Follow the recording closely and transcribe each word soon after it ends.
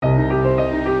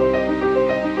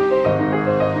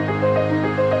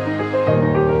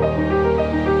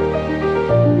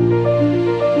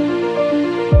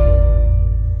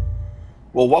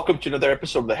Well, welcome to another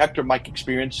episode of the Hector Mike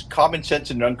Experience, Common Sense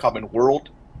in an Uncommon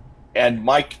World. And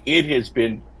Mike, it has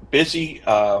been busy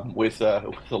with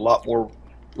a lot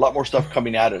more stuff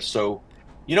coming at us. So,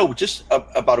 just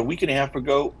about a week and a half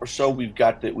ago or so, we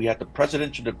had the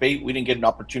presidential debate. We didn't get an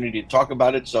opportunity to talk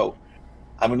about it. So,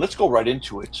 I mean, let's go right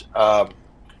into it.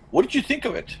 What did you think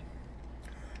of it?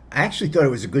 I actually thought it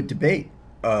was a good debate.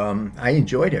 I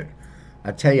enjoyed it.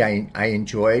 I tell you, I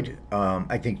enjoyed.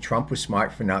 I think Trump was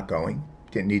smart for not going.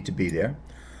 Didn't need to be there.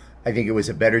 I think it was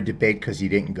a better debate because he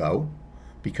didn't go,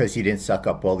 because he didn't suck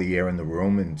up all the air in the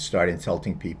room and start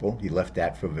insulting people. He left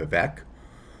that for Vivek,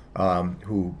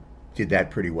 who did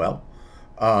that pretty well.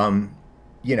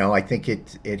 I think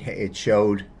it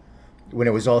showed when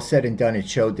it was all said and done. It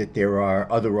showed that there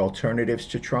are other alternatives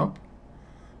to Trump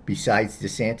besides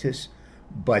DeSantis,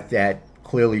 but that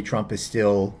clearly Trump is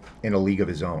still in a league of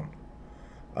his own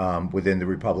within the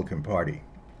Republican Party.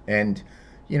 And,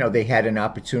 they had an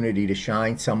opportunity to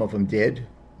shine. Some of them did.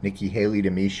 Nikki Haley, to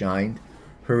me, shined.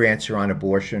 Her answer on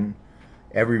abortion,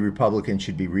 every Republican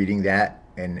should be reading that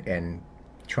and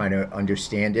trying to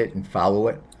understand it and follow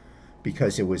it,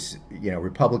 because it was,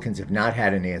 Republicans have not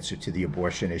had an answer to the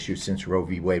abortion issue since Roe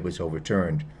v. Wade was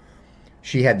overturned.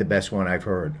 She had the best one I've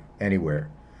heard anywhere.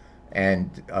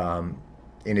 And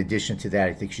in addition to that,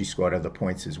 I think she scored other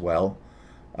points as well.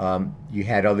 You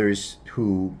had others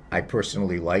who I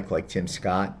personally like Tim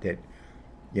Scott, that,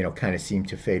 kind of seemed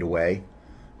to fade away.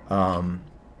 And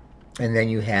then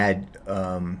you had,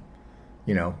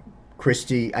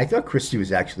 Christie. I thought Christie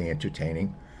was actually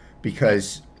entertaining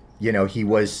because, he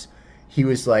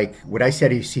was like, what I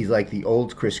said is he's like the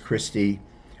old Chris Christie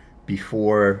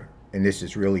before, and this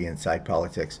is really inside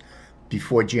politics,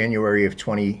 before January of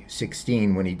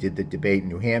 2016 when he did the debate in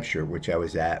New Hampshire, which I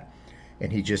was at,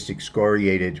 and he just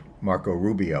excoriated Marco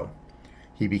Rubio.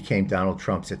 He became Donald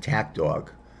Trump's attack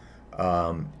dog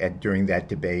during that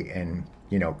debate, and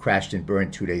crashed and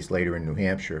burned 2 days later in New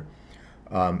Hampshire.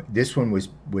 This one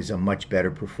was a much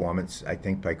better performance, I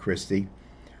think, by Christie.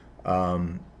 I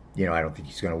don't think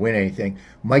he's going to win anything.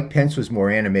 Mike Pence was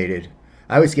more animated.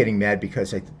 I was getting mad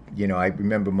because I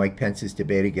remember Mike Pence's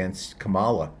debate against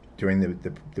Kamala during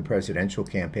the presidential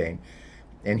campaign,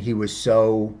 and he was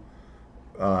so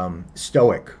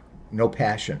stoic, no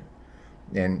passion.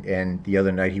 And the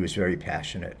other night he was very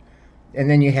passionate. And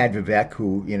then you had Vivek,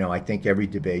 who, I think every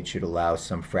debate should allow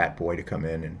some frat boy to come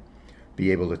in and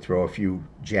be able to throw a few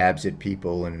jabs at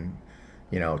people and,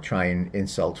 try and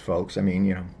insult folks. I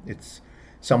mean, it's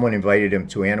someone invited him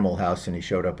to Animal House and he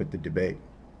showed up at the debate.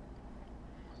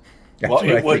 That's Well,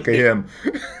 what I think of him.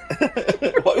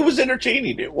 well, it was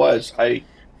entertaining. It was. I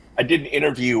did an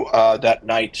interview that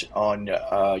night on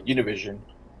Univision,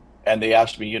 and they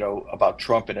asked me, about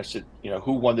Trump, and I said,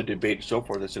 who won the debate and so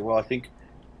forth. I said, well, I think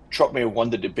Trump may have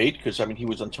won the debate because, I mean, he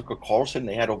was on Tucker Carlson.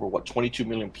 They had over, 22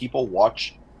 million people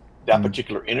watch that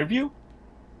particular interview.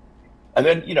 And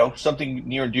then, something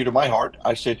near and dear to my heart,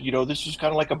 I said, this is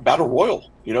kind of like a battle royal.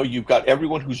 You've got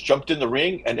everyone who's jumped in the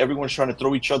ring and everyone's trying to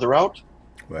throw each other out.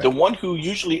 Right. The one who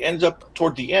usually ends up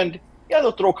toward the end, yeah,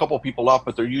 they'll throw a couple of people out,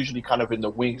 but they're usually kind of in the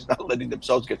wings, not letting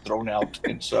themselves get thrown out.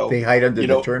 And so They hide under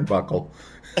the turnbuckle.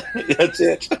 that's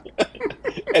it.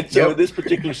 And so Yep. in this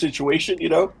particular situation,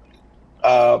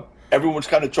 everyone's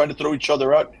kind of trying to throw each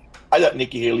other out. I thought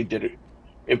Nikki Haley did it.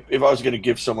 If I was going to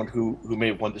give someone who may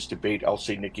have won this debate, I'll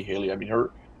say Nikki Haley. I mean,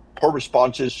 her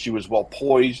responses, she was well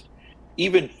poised.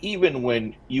 Even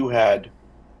when you had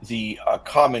the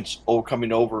comments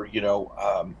coming over, you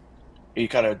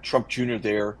kind of Trump Jr.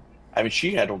 there. I mean,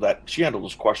 she handled that. She handled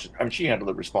those questions. I mean, she handled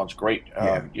the response great.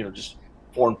 Yeah. Just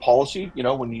foreign policy.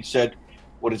 When he said,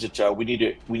 "What is it? We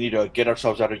need to get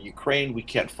ourselves out of Ukraine. We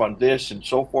can't fund this and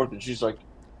so forth." And she's like,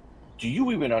 "Do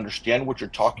you even understand what you're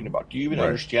talking about? Do you even Right.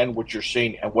 understand what you're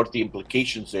saying and what are the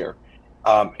implications there?"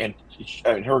 And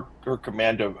I mean, her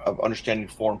command of understanding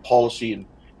foreign policy and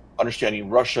understanding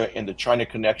Russia and the China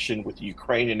connection with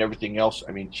Ukraine and everything else.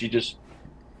 I mean, she just,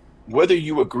 whether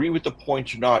you agree with the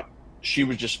points or not, she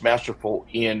was just masterful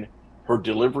in her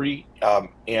delivery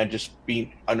and just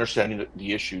being understanding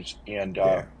the issues. And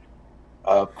Yeah.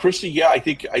 Christie, yeah, I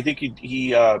think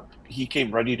he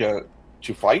came ready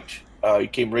to fight. He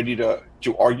came ready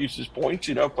to argue his points,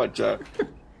 but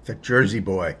The Jersey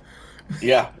boy.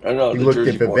 yeah, I know He the looked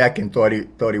Jersey at boy. Vivek and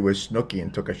thought he was Snooki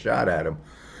and took a shot at him.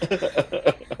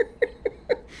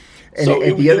 And, So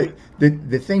and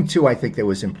the thing too, I think that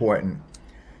was important,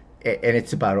 and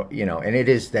it's about, and it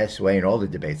is this way in all the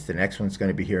debates. The next one's going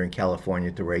to be here in California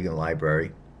at the Reagan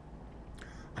Library.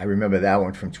 I remember that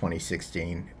one from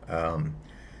 2016.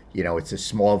 It's a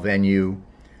small venue.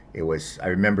 I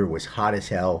remember it was hot as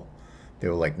hell. There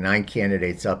were like 9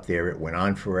 candidates up there. It went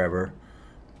on forever.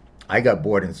 I got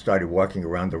bored and started walking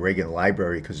around the Reagan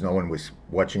Library because no one was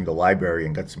watching the library,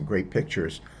 and got some great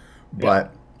pictures. Yeah.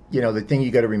 But, the thing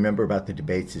you got to remember about the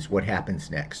debates is what happens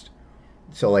next.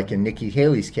 So, like in Nikki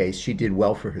Haley's case, she did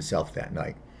well for herself that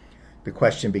night. The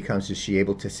question becomes, is she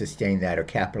able to sustain that or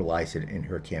capitalize it in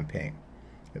her campaign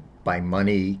by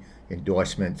money,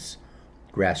 endorsements,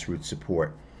 grassroots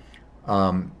support?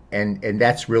 And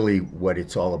that's really what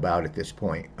it's all about at this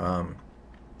point.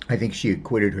 I think she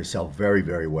acquitted herself very,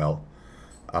 very well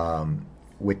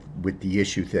with the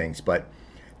issue things, but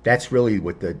that's really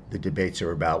what the debates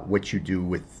are about, what you do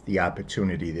with the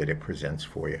opportunity that it presents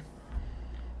for you.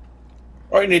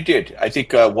 Right, and it did. I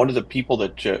think one of the people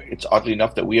that it's oddly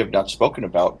enough that we have not spoken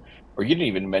about, or you didn't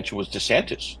even mention, was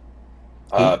DeSantis.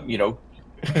 Who?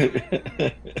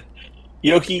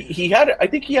 You know, he had. I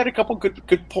think he had a couple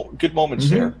good moments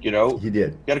Mm-hmm. there. He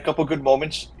did. He had a couple good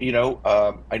moments.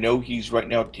 I know he's right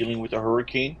now dealing with a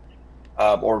hurricane,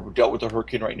 or dealt with a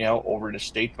hurricane right now over in the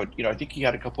state. But I think he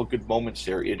had a couple of good moments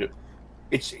there.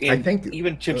 It's I and think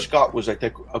even Tim Scott was, I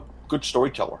think, a good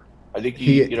storyteller. I think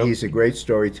he's a great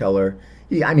storyteller.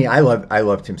 I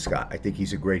love Tim Scott. I think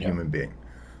he's a great yeah. human being.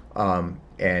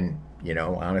 And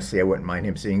honestly, I wouldn't mind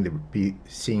him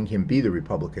seeing him be the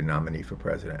Republican nominee for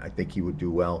president. I think he would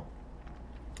do well.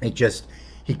 It just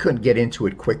he couldn't get into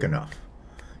it quick enough.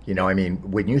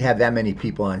 When you have that many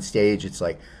people on stage, it's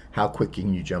like how quick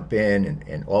can you jump in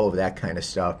and all of that kind of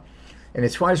stuff. And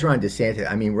as far as Ron DeSantis,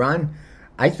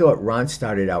 I thought Ron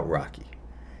started out rocky.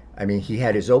 He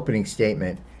had his opening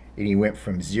statement and he went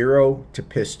from 0 to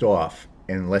pissed off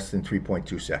in less than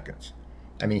 3.2 seconds.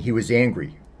 He was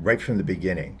angry right from the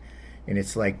beginning. And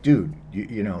it's like, dude,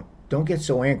 don't get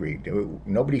so angry.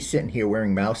 Nobody's sitting here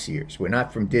wearing mouse ears. We're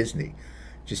not from Disney.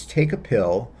 Just take a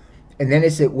pill. And then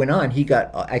as it went on,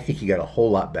 I think he got a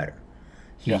whole lot better.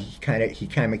 He Yeah. kind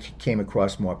of came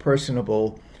across more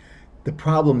personable. The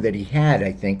problem that he had,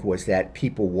 I think, was that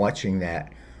people watching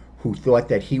that who thought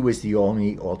that he was the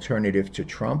only alternative to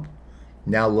Trump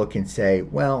now look and say,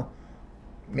 well,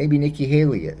 maybe Nikki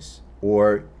Haley is.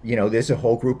 Or, there's a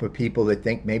whole group of people that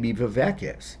think maybe Vivek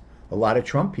is. A lot of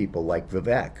Trump people like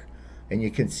Vivek. And you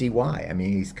can see why.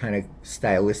 He's kind of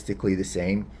stylistically the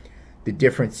same. The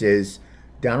difference is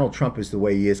Donald Trump is the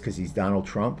way he is because he's Donald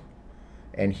Trump.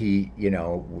 And he,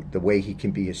 the way he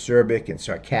can be acerbic and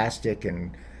sarcastic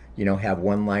and, have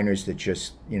one-liners that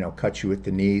just, cut you at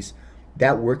the knees.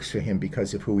 That works for him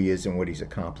because of who he is and what he's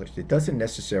accomplished. It doesn't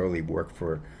necessarily work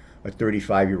for a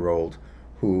 35-year-old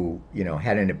who,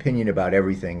 had an opinion about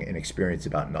everything and experience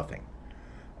about nothing.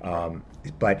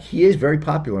 But he is very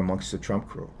popular amongst the Trump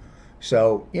crew.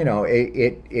 So,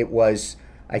 it was,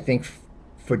 I think,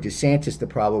 for DeSantis, the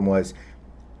problem was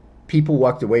people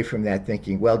walked away from that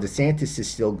thinking, well, DeSantis is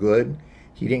still good.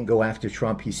 He didn't go after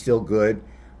Trump. He's still good.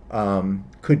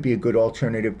 Could be a good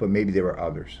alternative, but maybe there are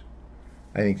others.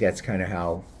 I think that's kind of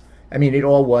how, it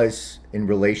all was in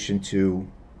relation to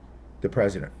the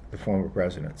president, the former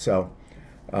president. So,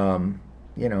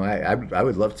 I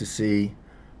would love to see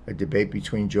a debate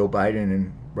between Joe Biden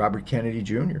and Robert Kennedy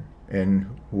Jr.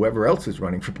 and whoever else is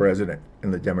running for president in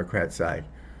the Democrat side,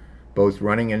 both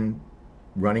running and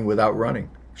running without running,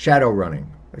 shadow running.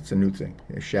 That's a new thing,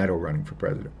 shadow running for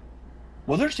president.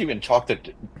 Well, there's even talk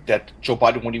that Joe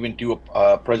Biden won't even do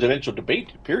a presidential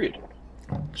debate. Period.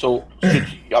 So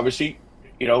obviously,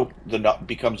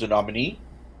 becomes a nominee,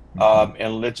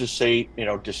 and let's just say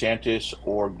DeSantis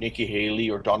or Nikki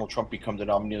Haley or Donald Trump become the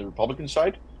nominee on the Republican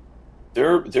side.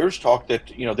 There's talk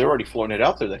that they're already floating it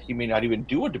out there that he may not even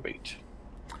do a debate.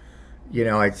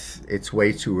 It's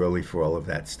way too early for all of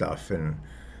that stuff, and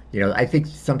I think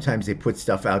sometimes they put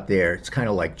stuff out there. It's kind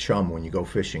of like chum when you go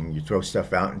fishing. You throw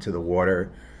stuff out into the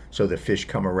water so the fish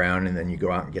come around, and then you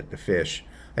go out and get the fish.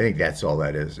 I think that's all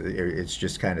that is. It's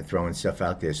just kind of throwing stuff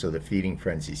out there so the feeding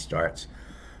frenzy starts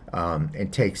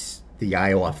and takes the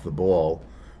eye off the ball,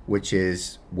 which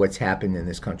is what's happened in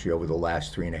this country over the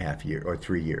last 3.5 years or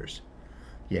 3 years.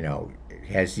 You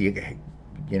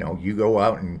go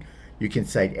out and you can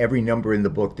cite every number in the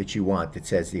book that you want that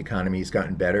says the economy has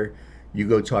gotten better. You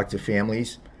go talk to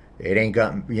families, it ain't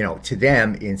gotten, to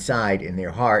them inside, in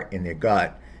their heart, in their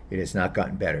gut, it has not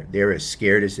gotten better. They're as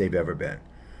scared as they've ever been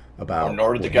about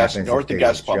Nor what the gas, happens nor if the they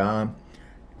gas lose pump. job,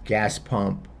 gas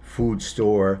pump, food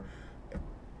store,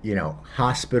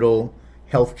 hospital,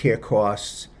 healthcare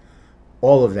costs,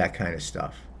 all of that kind of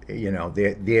stuff.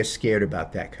 They're scared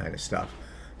about that kind of stuff.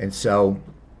 And so,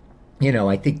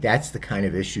 I think that's the kind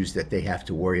of issues that they have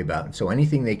to worry about. And so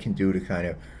anything they can do to kind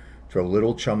of throw a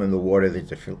little chum in the water that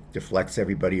deflects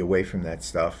everybody away from that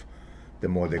stuff, the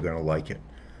more they're going to like it.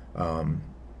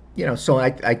 So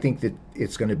I think that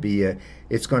it's going to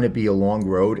be a long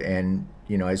road, and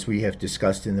as we have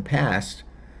discussed in the past,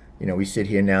 we sit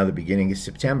here now, the beginning of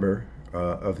September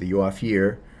of the off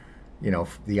year.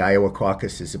 The Iowa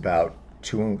caucus is about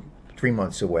 3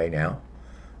 months away now.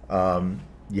 And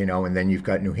then you've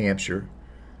got New Hampshire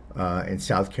and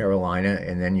South Carolina,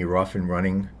 and then you're off and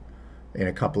running in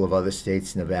a couple of other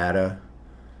states, Nevada,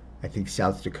 I think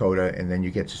South Dakota, and then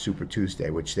you get to Super Tuesday,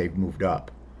 which they've moved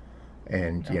up.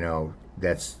 And,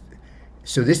 that's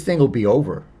so this thing will be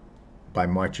over by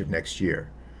March of next year,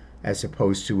 as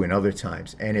opposed to in other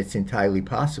times. And it's entirely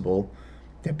possible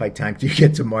that by the time you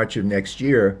get to March of next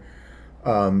year,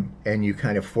 and you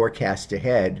kind of forecast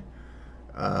ahead,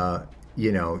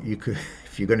 you could,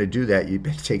 if you're going to do that, you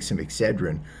better take some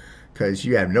Excedrin, because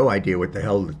you have no idea what the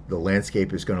hell the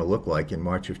landscape is going to look like in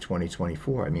March of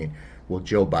 2024. I mean, will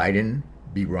Joe Biden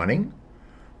be running?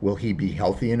 Will he be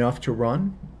healthy enough to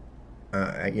run?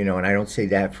 And I don't say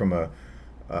that from a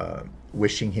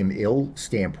wishing him ill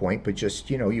standpoint, but just,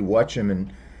 you watch him,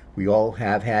 and we all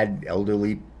have had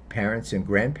elderly parents and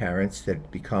grandparents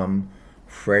that become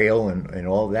frail and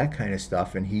all that kind of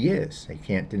stuff, and he is. I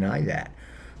can't deny that.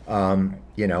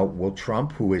 Will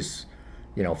Trump, who is,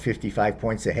 55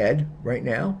 points ahead right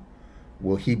now,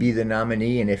 will he be the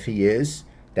nominee? And if he is,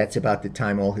 that's about the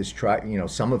time all his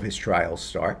some of his trials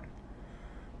start.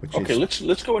 Okay,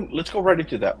 let's go right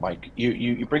into that, Mike.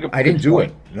 You bring up a I didn't good do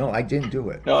point. it. No, I didn't do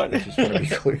it. No, I just want to be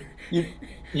clear.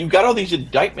 you've got all these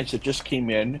indictments that just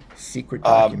came in. Secret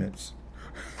documents.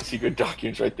 Secret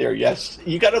documents right there. Yes,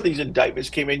 you got all these indictments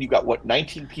came in. You got what,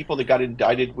 19 people that got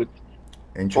indicted with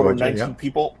In over Georgia, 19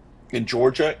 people in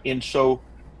Georgia. And so,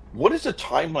 what is the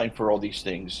timeline for all these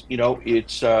things?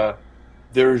 It's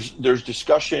there's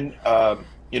discussion,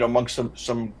 amongst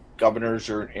some governors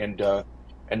and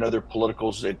other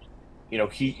politicals that,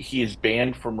 he is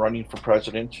banned from running for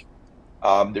president.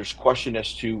 There's question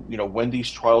as to, when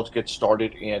these trials get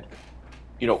started, and,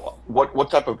 what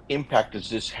type of impact does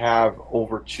this have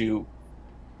over to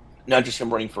not just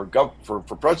him running for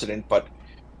president, but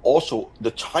also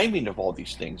the timing of all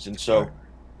these things. And so,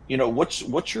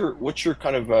 what's your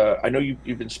kind of, I know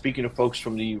you've been speaking to folks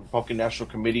from the Republican National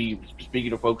Committee,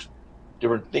 speaking to folks,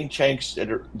 different think tanks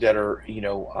that are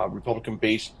Republican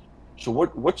based. So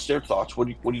what's their thoughts? What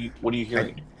are you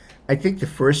hearing? I think the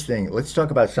first thing, let's talk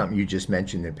about something you just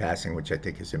mentioned in passing, which I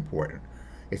think is important.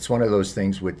 It's one of those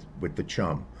things with the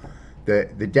chum.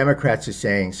 The Democrats are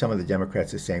saying, some of the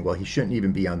Democrats are saying, well, he shouldn't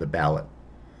even be on the ballot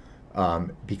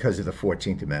because of the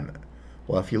 14th Amendment.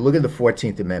 Well, if you look at the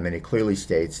 14th Amendment, it clearly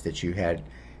states that you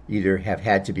either have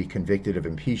had to be convicted of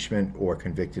impeachment or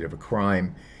convicted of a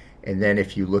crime. And then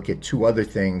if you look at two other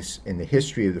things in the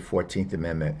history of the 14th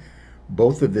Amendment,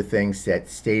 both of the things that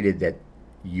stated that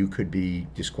you could be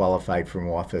disqualified from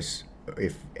office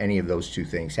if any of those two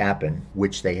things happen,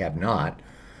 which they have not.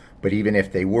 But even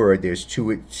if they were, there's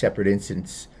two separate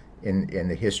instances in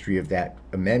the history of that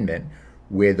amendment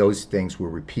where those things were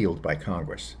repealed by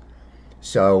Congress.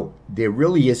 So there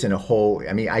really isn't a whole,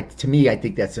 to me, I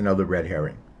think that's another red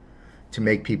herring to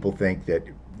make people think that,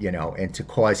 and to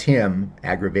cause him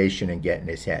aggravation and get in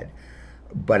his head.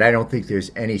 But I don't think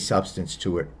there's any substance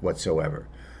to it whatsoever.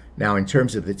 Now, in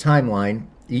terms of the timeline,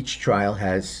 each trial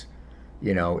has,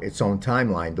 its own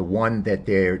timeline. The one that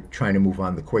they're trying to move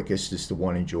on the quickest is the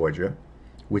one in Georgia,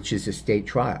 which is a state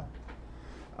trial.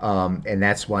 And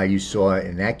that's why you saw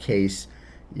in that case,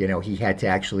 he had to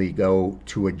actually go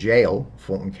to a jail,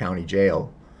 Fulton County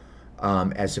Jail,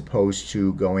 as opposed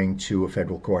to going to a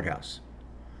federal courthouse,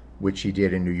 which he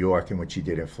did in New York and which he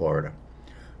did in Florida.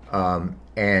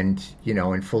 And,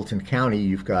 in Fulton County,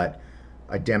 you've got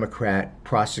a Democrat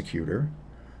prosecutor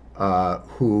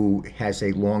who has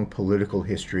a long political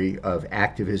history of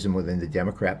activism within the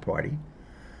Democrat Party,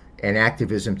 and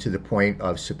activism to the point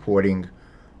of supporting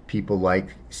people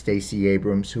like Stacey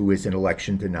Abrams, who is an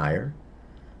election denier.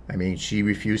 She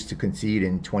refused to concede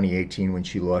in 2018 when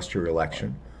she lost her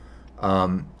election.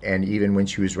 And even when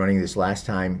she was running this last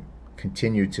time,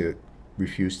 continued to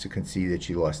refuse to concede that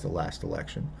she lost the last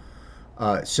election.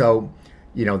 So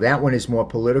that one is more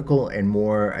political and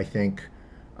more, I think,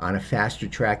 on a faster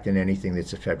track than anything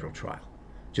that's a federal trial,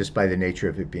 just by the nature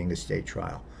of it being a state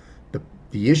trial.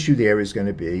 The issue there is going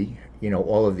to be,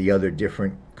 all of the other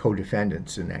different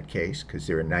co-defendants in that case, because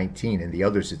there are 19, and the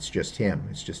others, it's just him,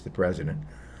 it's just the president.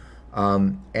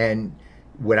 And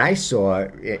what I saw,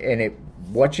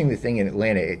 watching the thing in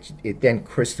Atlanta, it then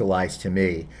crystallized to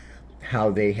me how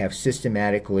they have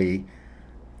systematically,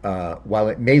 while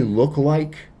it may look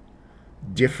like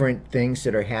different things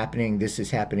that are happening, this is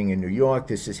happening in New York,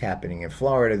 this is happening in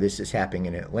Florida, this is happening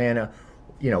in Atlanta,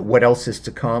 what else is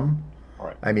to come?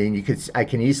 Right. I mean, I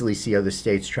can easily see other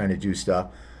states trying to do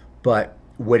stuff, but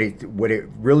what it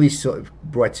really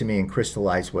brought to me and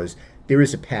crystallized was there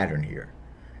is a pattern here.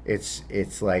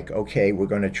 It's like, okay, we're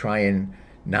going to try and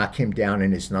knock him down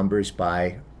in his numbers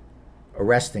by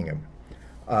arresting him.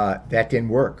 That didn't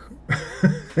work.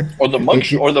 Or the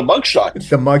mugshot.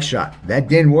 The mugshot that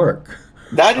didn't work.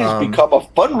 That has become a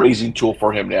fundraising tool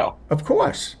for him now. Of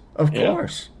course,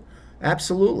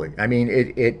 absolutely. I mean,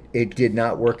 it did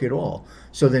not work at all.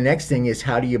 So the next thing is,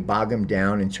 how do you bog him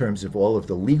down in terms of all of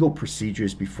the legal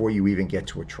procedures before you even get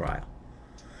to a trial?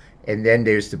 And then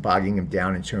there's the bogging him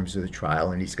down in terms of the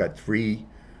trial, and he's got three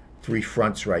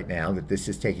fronts right now that this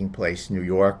is taking place: New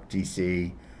York,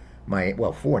 D.C.,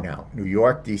 four now: New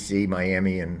York, D.C.,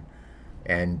 Miami, and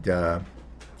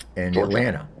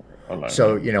Atlanta.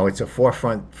 So it's a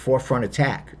forefront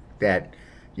attack that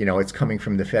it's coming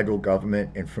from the federal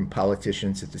government and from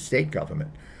politicians at the state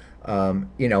government.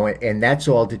 And that's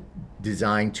all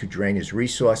designed to drain his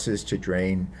resources, to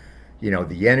drain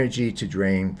the energy, to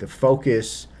drain the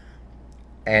focus.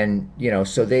 And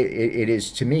so it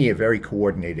is, to me, a very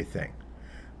coordinated thing.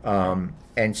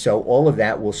 And so all of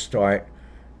that will start,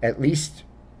 at least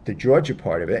the Georgia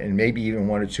part of it, and maybe even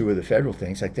one or two of the federal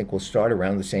things, I think will start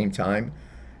around the same time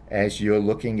as you're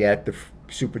looking at the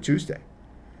Super Tuesday.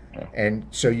 Yeah. And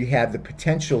so you have the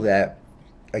potential that,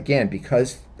 again,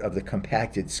 because of the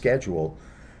compacted schedule,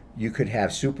 you could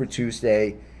have Super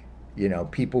Tuesday,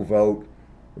 people vote,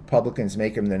 Republicans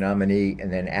make him the nominee,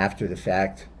 and then after the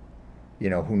fact,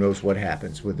 who knows what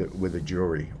happens with a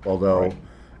jury. Although,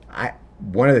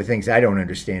 one of the things I don't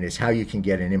understand is how you can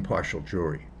get an impartial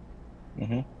jury.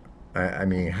 Mm-hmm. I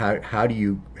mean, how do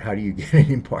you get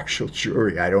an impartial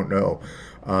jury? I don't know,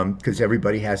 because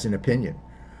everybody has an opinion.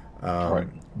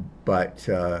 But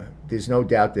there's no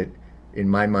doubt that, in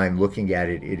my mind, looking at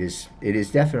it, it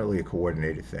is definitely a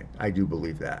coordinated thing. I do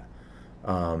believe that,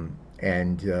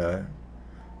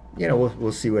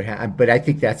 we'll see what happens. But I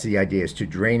think that's the idea: is to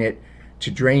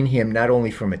drain him not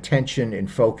only from attention and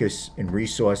focus and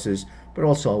resources, but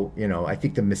also, I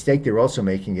think the mistake they're also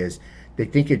making is they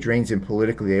think it drains him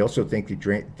politically. They also think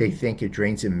they think it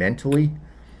drains him mentally.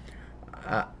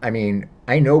 I mean,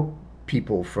 I know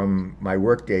people from my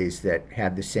work days that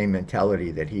have the same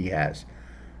mentality that he has.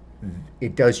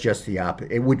 It does just the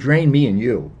opposite. It would drain me and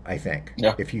you, I think.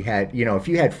 Yeah. If you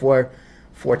had four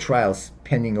trials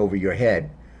pending over your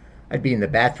head, I'd be in the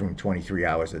bathroom 23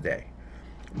 hours a day.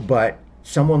 But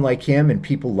someone like him and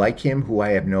people like him who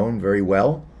I have known very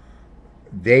well,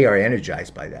 they are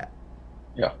energized by that.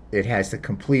 Yeah. It has the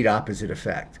complete opposite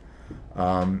effect.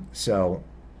 So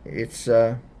it's,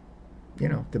 the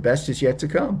best is yet to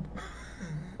come.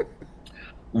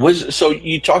 So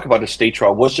you talk about a state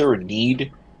trial. Was there a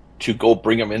need to go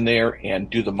bring him in there and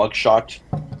do the mugshot,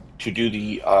 to do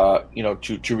the,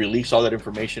 to release all that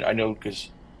information? I know, because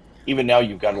even now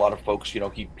you've got a lot of folks, he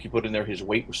put in there his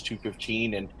weight was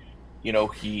 215, and,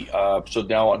 so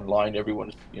now online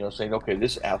everyone is, saying, okay,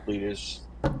 this athlete is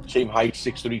same height,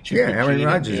 6'3", 215. Yeah, Aaron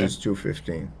Rodgers is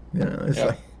 215.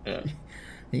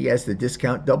 He has the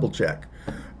discount double check.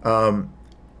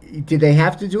 Did they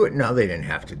have to do it? No, they didn't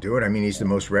have to do it. I mean, he's the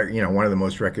most, one of the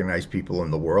most recognized people in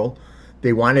the world.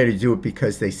 They wanted to do it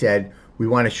because they said, we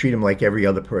want to treat him like every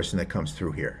other person that comes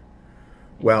through here.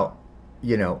 Well,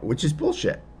 which is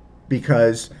bullshit,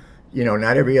 because,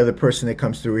 not every other person that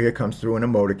comes through here comes through in a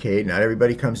motorcade. Not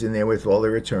everybody comes in there with all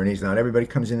their attorneys. Not everybody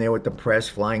comes in there with the press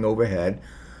flying overhead.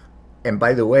 And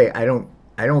by the way, I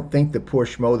don't think the poor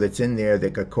schmo that's in there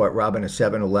that got caught robbing a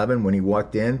 7-Eleven when he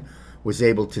walked in was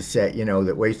able to say,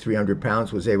 that weighs 300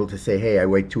 pounds, was able to say, hey, I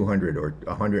weigh 200 or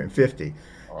 150,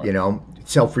 right.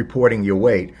 Self-reporting your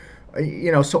weight.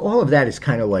 So all of that is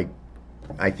kind of like,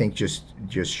 I think, just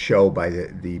show by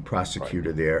the prosecutor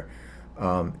right. there.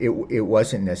 It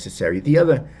wasn't necessary. The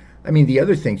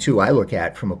other thing, too, I look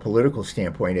at from a political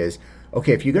standpoint is,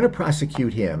 okay, if you're going to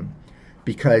prosecute him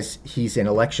because he's an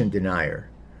election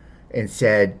denier and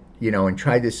said, and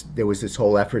tried this, there was this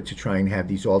whole effort to try and have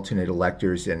these alternate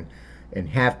electors and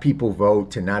have people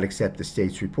vote to not accept the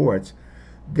state's reports,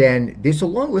 then there's a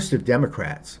long list of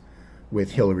Democrats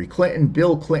with Hillary Clinton,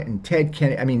 Bill Clinton, Ted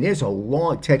Kennedy. I mean, there's a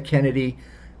long, Ted Kennedy.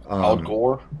 Al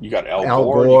Gore. You got Al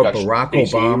Gore, you got Barack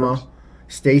Stacey Obama, Abrams.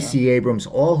 Stacey Abrams,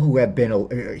 all who have been,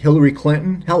 Hillary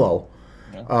Clinton, hello.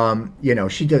 Yeah.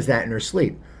 She does that in her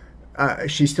sleep.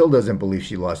 She still doesn't believe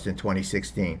she lost in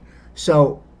 2016.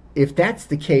 So if that's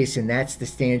the case and that's the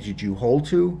standard you hold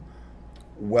to,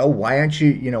 well, why aren't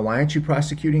you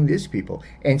prosecuting these people?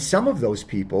 And some of those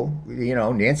people,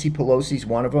 Nancy Pelosi's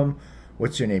one of them.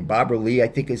 What's her name? Barbara Lee, I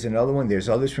think, is another one. There's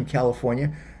others from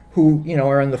California. who,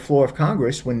 are on the floor of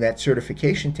Congress when that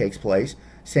certification takes place,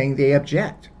 saying they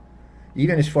object.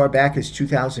 Even as far back as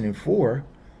 2004,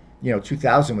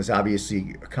 2000 was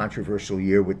obviously a controversial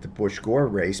year with the Bush Gore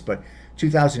race, but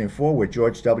 2004, where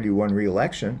George W. won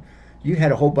re-election, you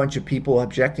had a whole bunch of people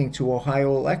objecting to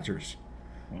Ohio electors,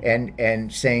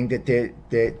 and saying that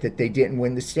they didn't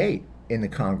win the state in the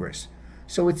Congress.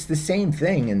 So it's the same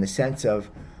thing in the sense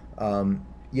of,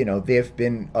 there have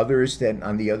been others that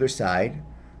on the other side,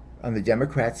 on the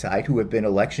Democrat side, who have been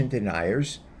election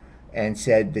deniers and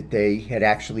said that they had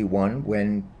actually won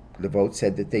when the vote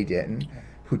said that they didn't,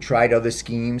 who tried other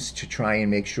schemes to try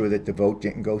and make sure that the vote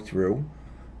didn't go through,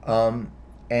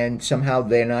 and somehow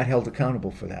they're not held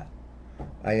accountable for that.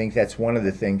 I think that's one of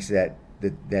the things that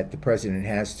the president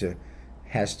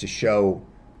has to show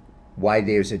why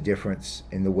there's a difference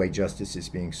in the way justice is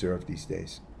being served these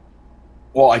days.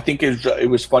 Well, I think it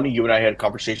was funny. You and I had a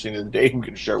conversation the other day. We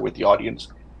can share it with the audience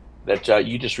that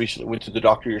you just recently went to the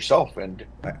doctor yourself, and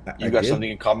you got something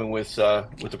in common with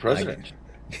the president.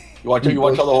 You want to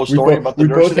tell the whole story about the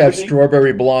nurse? We both have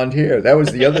strawberry blonde hair. That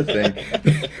was the other thing.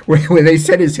 when they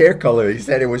said his hair color, he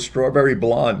said it was strawberry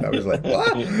blonde. I was like,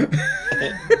 what?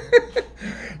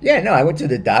 Yeah, no, I went to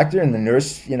the doctor, and the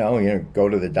nurse, go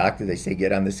to the doctor. They say,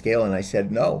 get on the scale. And I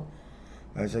said, no.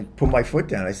 I was like, put my foot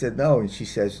down. I said, no. And she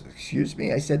says, excuse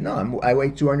me? I said, no, I weigh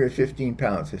 215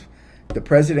 pounds. If the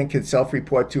president can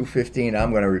self-report 215, I'm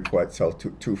going to report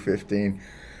 215.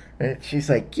 And she's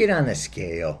like, get on the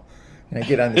scale. And I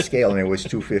get on the scale, and it was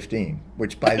 215,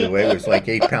 which, by the way, was like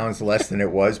 8 pounds less than it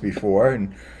was before,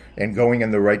 and going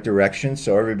in the right direction.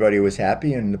 So everybody was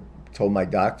happy, and told my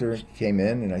doctor, came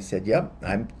in, and I said, yep,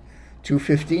 I'm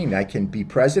 215. I can be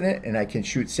president, and I can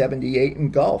shoot 78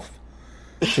 in golf.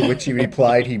 To which he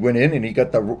replied, he went in, and he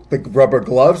got the rubber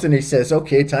gloves, and he says,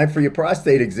 okay, time for your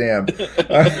prostate exam.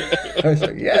 I was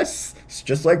like, yes, it's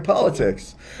just like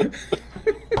politics.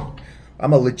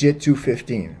 I'm a legit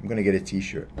 215. I'm going to get a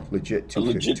T-shirt. Legit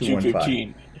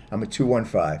 215. I'm a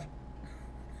 215.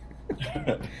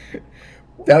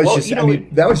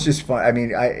 That was just fun. I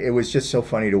mean, it was just so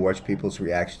funny to watch people's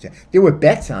reactions. There were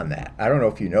bets on that. I don't know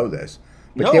if you know this,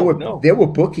 but there were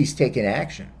bookies taking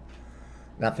action.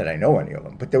 Not that I know any of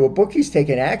them, but there were bookies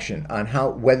taking action on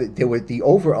whether there were the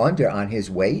over/under on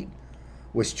his weight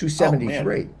was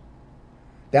 273.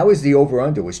 That was the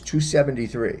over/under was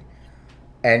 273.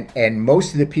 And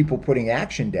most of the people putting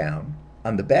action down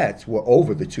on the bets were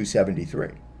over the 273.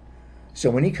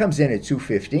 So when he comes in at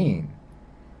 215,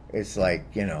 it's like,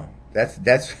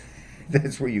 that's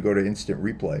where you go to instant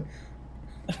replay.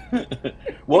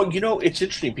 Well, it's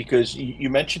interesting because you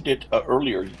mentioned it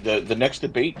earlier. The next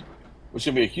debate was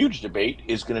going to be a huge debate,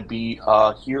 is going to be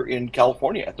here in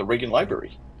California at the Reagan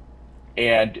Library.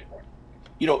 And,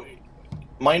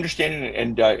 my understanding,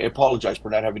 and I apologize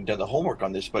for not having done the homework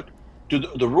on this, but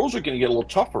the rules are going to get a little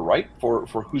tougher, right, for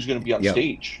who's going to be on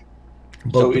stage.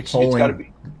 Both it's got to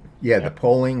be. Yeah, the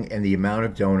polling and the amount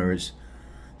of donors,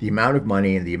 the amount of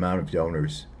money and the amount of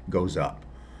donors goes up.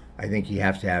 I think you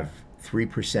have to have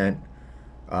 3%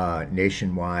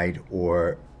 nationwide,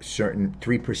 or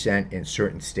 3% in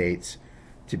certain states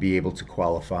to be able to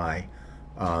qualify.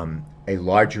 A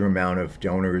larger amount of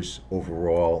donors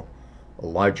overall, a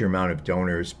larger amount of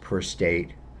donors per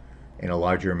state, and a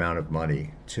larger amount of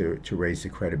money to raise the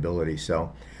credibility.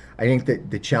 So I think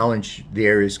that the challenge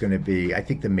there is going to be, I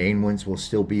think the main ones will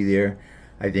still be there.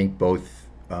 I think both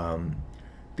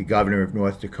the governor of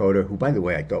North Dakota, who, by the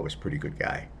way, I thought was a pretty good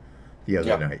guy the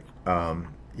other night.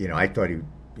 I thought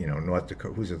North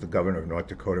Dakota, who's the governor of North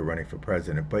Dakota running for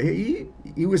president, but he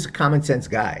was a common sense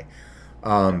guy.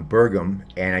 Burgum,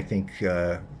 and I think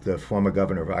the former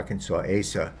governor of Arkansas,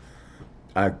 Asa,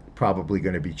 are probably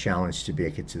going to be challenged to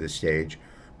make it to the stage.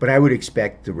 But I would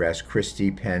expect the rest, Christie,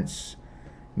 Pence,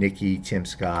 Nikki, Tim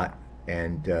Scott,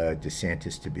 and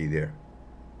DeSantis to be there.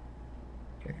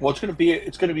 Well, it's going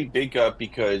to be big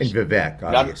because, and Vivek,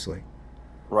 obviously.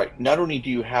 Not only do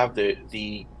you have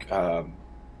the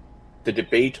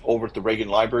debate over at the Reagan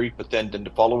Library, but then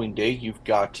the following day you've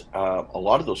got a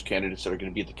lot of those candidates that are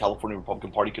going to be at the California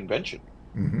Republican Party convention,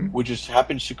 which just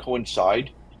happens to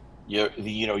coincide.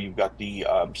 You've got the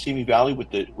Simi Valley with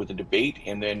the debate,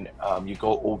 and then you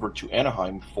go over to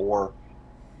Anaheim for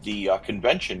the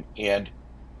convention, and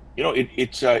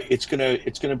it's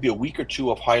gonna be a week or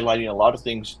two of highlighting a lot of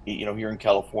things here in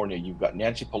California. You've got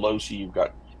Nancy Pelosi, you've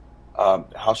got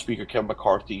House Speaker Kevin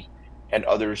McCarthy, and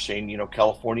others saying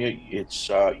California, it's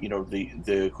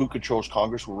the who controls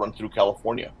Congress will run through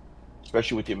California,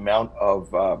 especially with the amount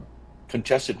of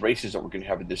contested races that we're going to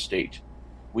have in this state.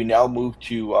 We now move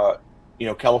to,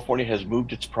 California has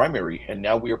moved its primary, and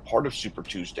now we are part of Super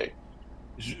Tuesday.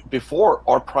 before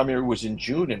our primary was in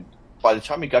June, and by the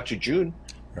time it got to June,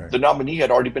 Right. the nominee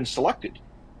had already been selected.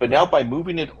 But now Right. by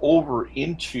moving it over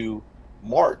into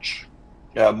March,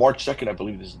 March 2nd, I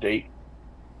believe is the date,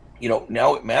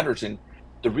 now it matters. And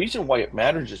the reason why it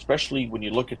matters, especially when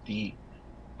you look at the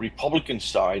Republican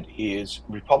side, is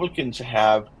Republicans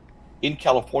have in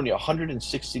California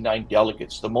 169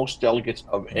 delegates, the most delegates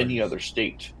of any Right. other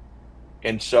state.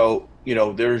 And so,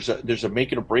 there's a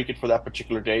make it or break it for that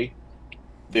particular day.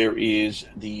 There is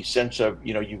the sense of,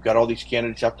 you've got all these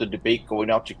candidates after the debate going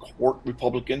out to court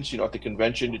Republicans, at the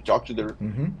convention to talk to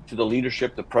Mm-hmm. the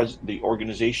leadership, the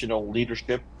organizational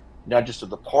leadership, not just of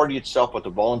the party itself, but the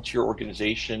volunteer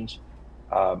organizations.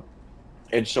 Um,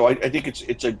 and so I think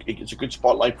it's a good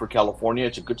spotlight for California.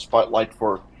 It's a good spotlight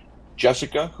for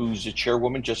Jessica, who's the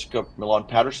chairwoman, Jessica Milan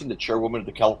Patterson, the chairwoman of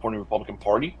the California Republican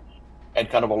Party, and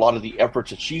kind of a lot of the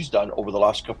efforts that she's done over the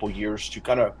last couple of years to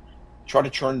kind of try to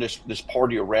turn this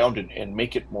party around and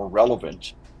make it more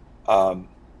relevant. Um,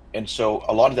 and so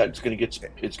a lot of that is going to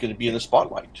it's going to be in the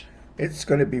spotlight. It's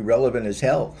going to be relevant as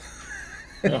hell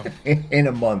Yeah, in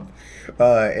a month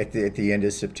at the end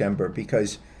of September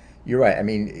because you're right. I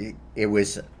mean, it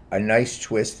was a nice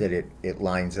twist that it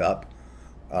lines up,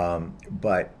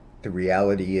 but the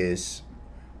reality is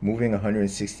moving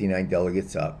 169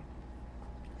 delegates up,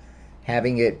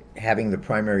 having the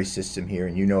primary system here,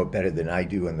 and you know it better than I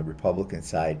do on the Republican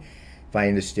side. If I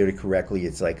understood it correctly,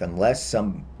 it's like unless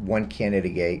some one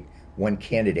candidate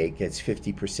gets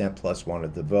 50% plus one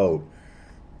of the vote,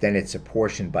 then it's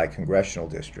apportioned by congressional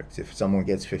districts. If someone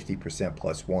gets 50%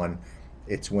 plus one,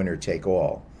 it's winner take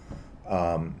all.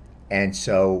 And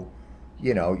so,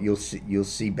 you'll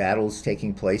see battles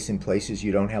taking place in places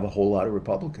you don't have a whole lot of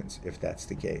Republicans, if that's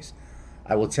the case.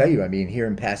 I will tell you, I mean, here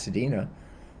in Pasadena,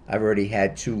 I've already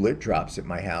had two lit drops at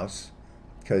my house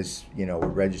because, we're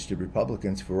registered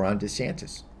Republicans for Ron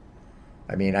DeSantis.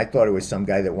 I mean, I thought it was some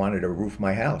guy that wanted to roof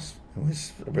my house.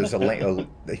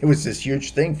 It was this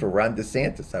huge thing for Ron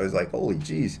DeSantis. I was like, holy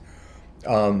jeez.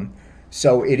 Um,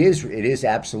 so it is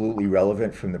absolutely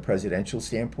relevant from the presidential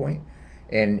standpoint,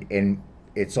 and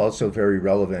it's also very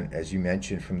relevant, as you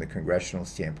mentioned, from the congressional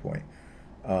standpoint.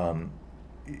 Um,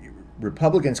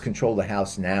 Republicans control the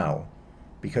House now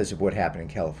because of what happened in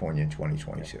California in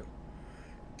 2022.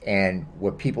 And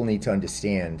what people need to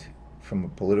understand from a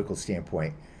political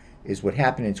standpoint is what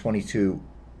happened in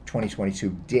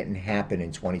 2022 didn't happen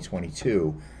in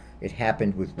 2022. It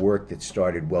happened with work that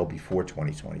started well before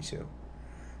 2022.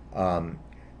 Um,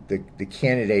 the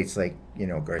candidates like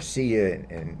Garcia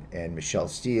and Michelle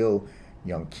Steele,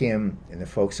 Young Kim, and the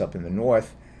folks up in the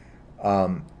north,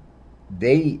 um,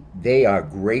 they are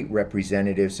great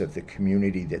representatives of the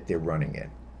community that they're running in.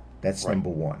 That's right. number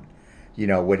one.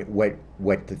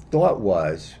 What the thought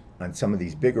was on some of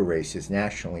these bigger races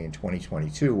nationally in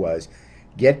 2022 was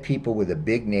get people with a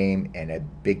big name and a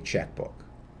big checkbook.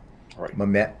 Right.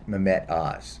 Mehmet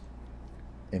Oz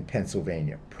in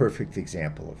Pennsylvania, perfect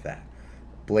example of that.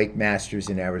 Blake Masters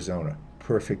in Arizona,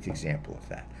 perfect example of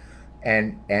that.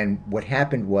 And what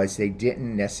happened was they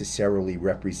didn't necessarily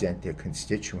represent their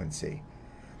constituency.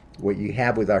 What you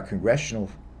have with our congressional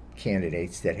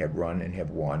candidates that have run and have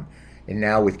won, and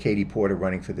now with Katie Porter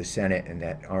running for the Senate and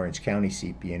that Orange County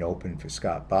seat being open for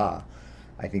Scott Baugh,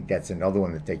 I think that's another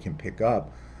one that they can pick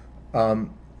up.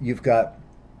 You've got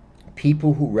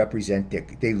people who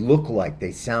they look like,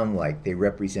 they sound like, they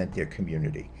represent their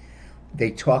community. They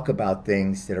talk about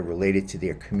things that are related to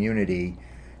their community,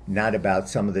 not about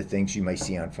some of the things you might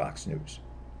see on Fox News.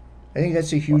 I think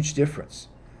that's a Right. huge difference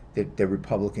that the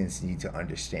Republicans need to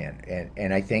understand.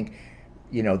 And I think,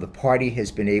 the party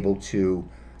has been able to,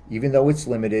 even though it's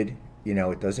limited,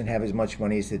 it doesn't have as much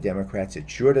money as the Democrats. It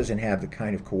sure doesn't have the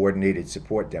kind of coordinated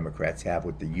support Democrats have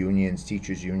with the unions,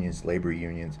 teachers' unions, labor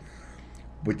unions.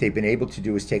 What they've been able to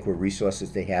do is take what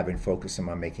resources they have and focus them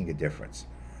on making a difference,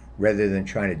 rather than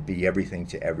trying to be everything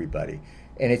to everybody.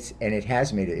 And it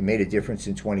has made a difference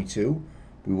in 22.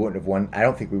 We wouldn't have won. I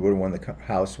don't think we would have won the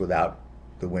House without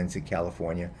the wins in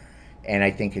California. And I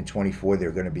think in 24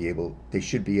 they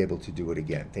should be able to do it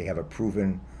again. They have a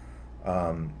proven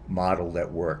model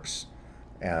that works,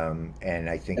 and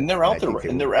And they're out I there, think they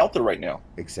and will. they're out there right now.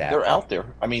 They're Exactly. out there.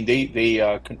 I mean,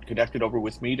 they connected over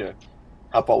with me to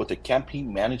help out with the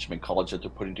campaign management college that they're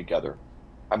putting together.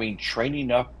 I mean,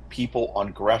 training up people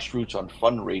on grassroots, on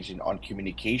fundraising, on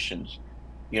communications.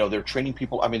 They're training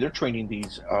people. I mean, they're training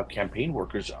these campaign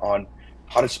workers on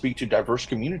how to speak to diverse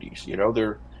communities.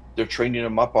 They're training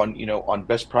them up on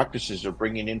best practices. They're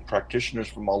bringing in practitioners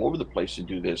from all over the place to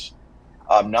do this.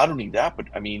 Not only that, but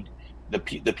I mean, the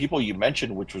people you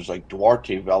mentioned, which was like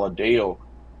Duarte, Valadeo,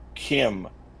 Kim,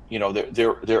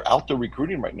 they're out there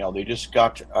recruiting right now. They just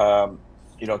got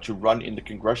to run in the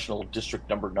congressional district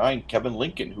number 9, Kevin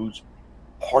Lincoln, who's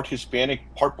part Hispanic,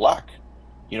 part black,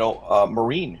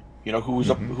 Marine, Hmm.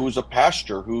 who's a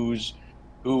pastor, who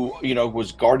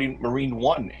was guarding Marine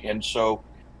One, and so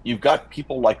you've got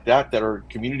people like that are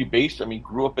community based. I mean,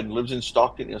 grew up and lives in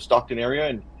Stockton, in the Stockton area,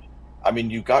 and I mean,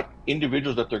 you've got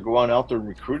individuals that they're going out there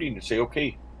recruiting to say,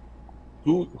 okay,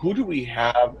 who do we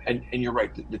have? And you're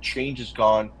right, the change is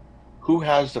gone. Who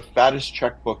has the fattest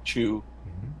checkbook to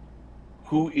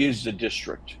who is the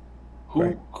district?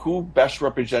 Right. Who best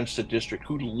represents the district?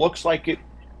 Who looks like it,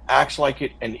 acts like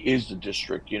it, and is the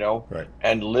district? Right.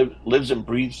 And lives and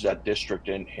breathes that district,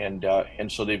 and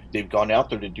so they've gone out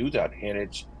there to do that,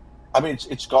 and I mean,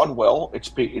 it's gone well. It's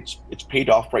paid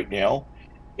off right now,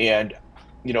 and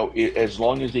as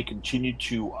long as they continue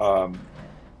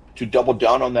to double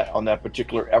down on that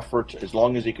particular effort, as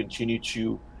long as they continue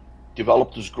to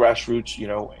develop those grassroots,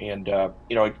 and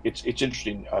it's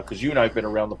interesting because you and I have been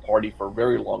around the party for a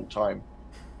very long time,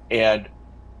 and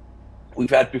we've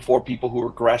had before people who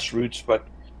were grassroots, but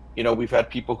we've had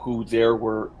people who there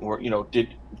were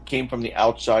did came from the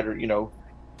outside, or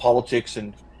politics,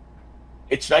 and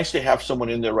it's nice to have someone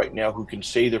in there right now who can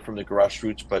say they're from the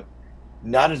grassroots, but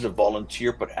not as a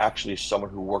volunteer, but actually as someone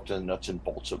who worked in the nuts and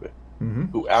bolts of it, Hmm.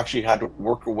 who actually had to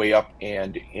work her way up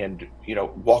and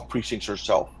walk precincts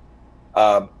herself,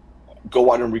 um,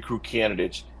 go out and recruit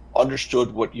candidates,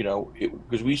 understood what,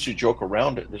 because we used to joke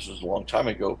around it. This was a long time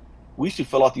ago. We used to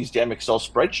fill out these damn Excel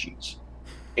spreadsheets.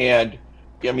 And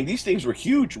yeah, I mean, these things were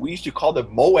huge. We used to call them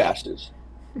MOASs.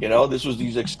 This was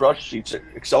these Excel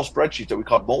spreadsheets that we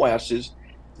called MOASs,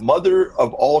 mother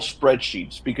of all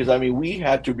spreadsheets, because I mean, we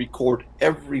had to record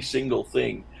every single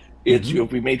thing. It's, Hmm.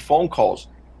 if we made phone calls,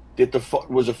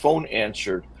 was a phone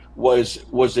answered? Was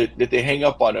it, did they hang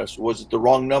up on us? Was it the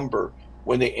wrong number?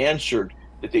 When they answered,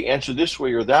 did they answer this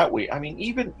way or that way? I mean,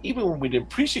 even when we did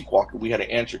precinct walking, we had to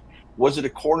answer. Was it a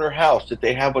corner house? Did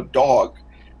they have a dog?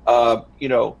 Uh, you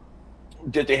know,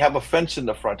 did they have a fence in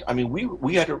the front? I mean,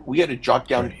 we had to jot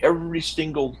down Right. every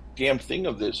single damn thing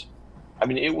of this. I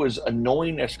mean, it was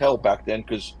annoying as hell back then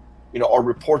because our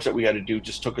reports that we had to do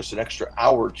just took us an extra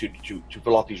hour to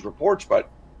fill out these reports, but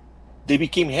they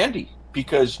became handy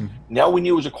because Hmm. now we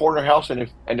knew it was a corner house, and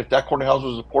if that corner house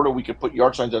was a portal, we could put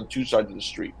yard signs on two sides of the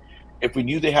street. If we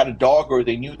knew they had a dog or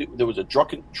they knew that there was a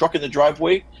truck in the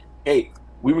driveway, hey,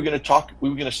 we were going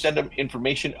to send them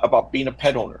information about being a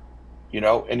pet owner,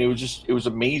 and it was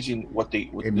amazing what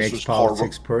It this makes was called.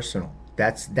 politics personal.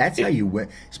 That's how It, you win,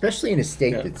 especially in a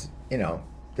state yeah,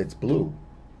 that's blue.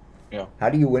 yeah, How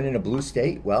do you win in a blue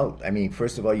state? Well, I mean,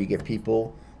 first of all, you get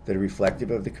people that are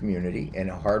reflective of the community and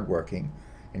are hardworking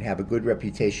and have a good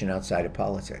reputation outside of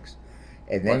politics.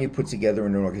 And then right, you put together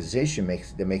an organization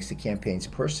that makes the campaigns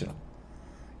personal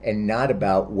and not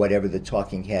about whatever the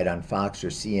talking head on Fox or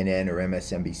CNN or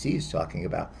MSNBC is talking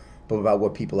about, but about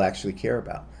what people actually care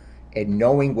about. And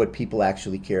knowing what people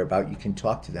actually care about, you can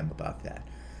talk to them about that.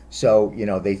 So,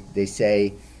 they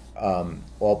say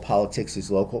all politics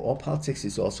is local, all politics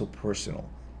is also personal,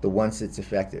 the ones that's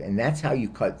effective. And that's how you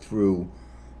cut through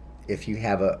if you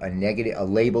have a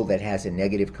label that has a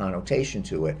negative connotation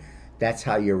to it. That's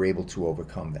how you're able to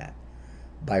overcome that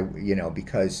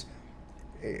because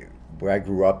where I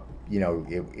grew up,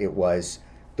 it was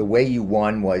the way you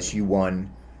won was you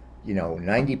won,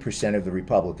 90% of the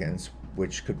Republicans,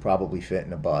 which could probably fit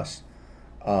in a bus.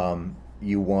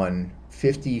 You won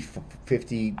 50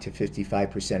 to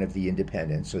 55% of the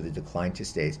independents or the decline to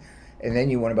states. And then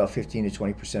you won about 15 to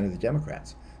 20% of the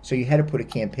Democrats. So you had to put a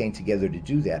campaign together to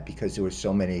do that because there were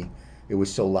so many, it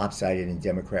was so lopsided in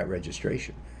Democrat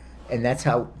registration. And that's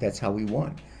how we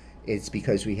won. It's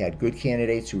because we had good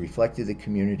candidates who reflected the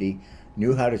community,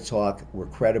 knew how to talk, were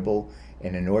credible,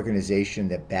 and an organization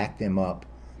that backed them up,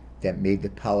 that made the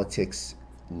politics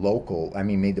local. I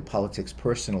mean, made the politics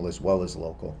personal as well as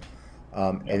local.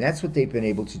 yeah. And that's what they've been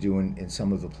able to do in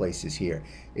some of the places here.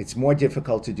 It's more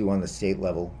difficult to do on the state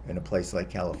level in a place like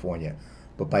California.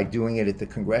 But by doing it at the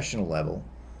congressional level,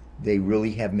 they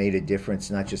really have made a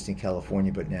difference, not just in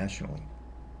California, but nationally.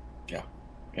 Yeah,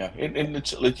 yeah, and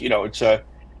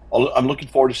I'm looking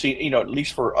forward to seeing, at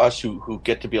least for us who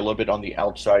get to be a little bit on the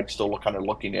outside, still kind of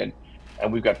looking in,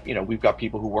 and we've got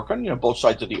people who work on both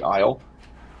sides of the aisle,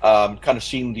 kind of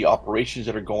seeing the operations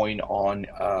that are going on.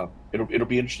 It'll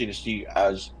be interesting to see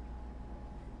as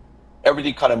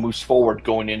everything kind of moves forward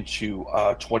going into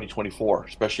 2024,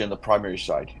 especially on the primary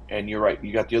side. And you're right,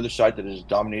 you got the other side that is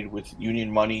dominated with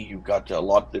union money. They've got a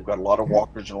lot of Yeah.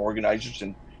 walkers and organizers,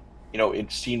 and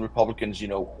it's seen Republicans,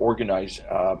 organize.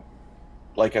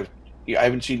 Like I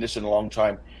haven't seen this in a long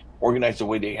time. organized the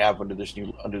way they have under this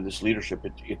leadership.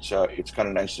 It's kind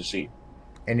of nice to see,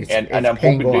 and and it's I'm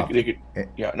paying hoping off. they could,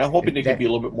 yeah, and I'm hoping they could be a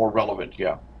little bit more relevant.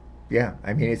 Yeah. Yeah,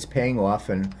 I mean it's paying off,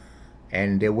 and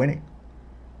they're winning,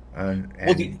 Well,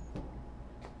 the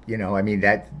and I mean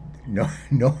that no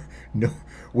no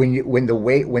when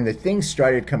the things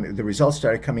started coming, the results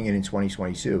started coming in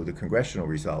 2022, the congressional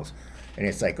results, and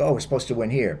it's like, oh, we're supposed to win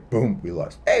here, boom, we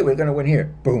lost. Hey, we're going to win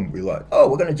here, boom, we lost. Oh,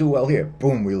 we're going to do well here,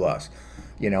 boom, we lost.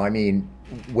 I mean,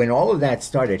 when all of that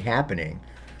started happening,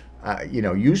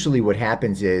 usually what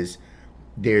happens is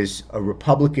there's a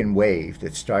Republican wave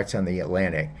that starts on the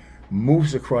Atlantic,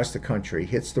 moves across the country,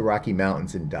 hits the Rocky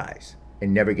Mountains, and dies,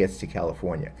 and never gets to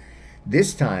California.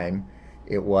 This time,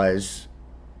 it was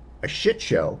a shit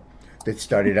show that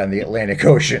started on the Atlantic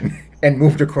Ocean and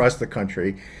moved across the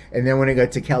country. And then when it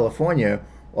got to California,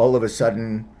 all of a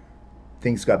sudden,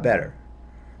 things got better.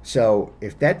 So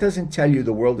if that doesn't tell you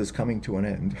the world is coming to an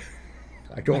end,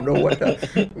 I don't know what does.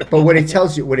 But what it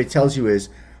tells you is,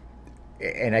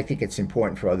 and I think it's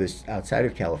important for others outside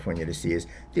of California to see, is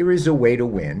there is a way to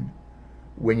win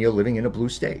when you're living in a blue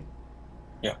state.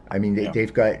 Yeah. I mean, Yeah.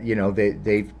 they've got,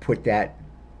 they've put that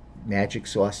magic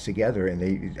sauce together,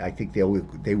 and I think they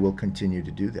will continue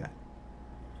to do that.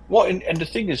 Well, and the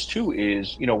thing is too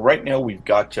is, right now we've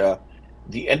got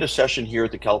the end of session here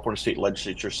at the California State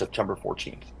Legislature, September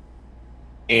 14th,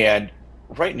 and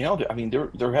right now, I mean,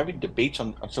 they're having debates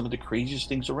on some of the craziest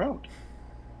things around.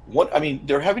 I mean,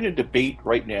 they're having a debate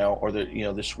right now, or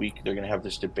this week they're going to have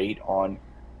this debate on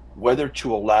whether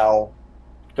to allow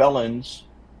felons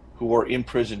who are in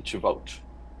prison to vote.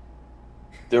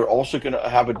 They're also going to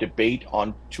have a debate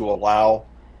on to allow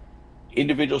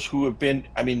individuals who have been,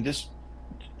 I mean,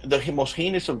 the most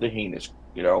heinous of the heinous,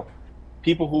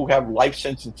 people who have life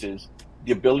sentences,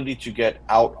 the ability to get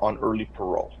out on early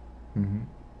parole.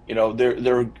 Mm-hmm.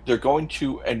 They're going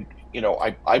to, and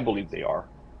I believe they are.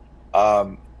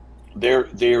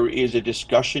 There is a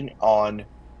discussion on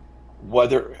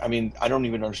whether, I mean, I don't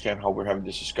even understand how we're having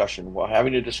this discussion. We're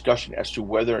having a discussion as to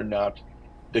whether or not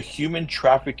the human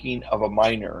trafficking of a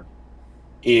minor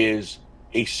is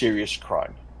a serious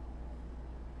crime,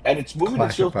 and it's moving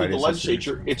itself through the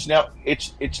legislature. It's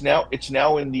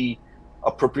now in the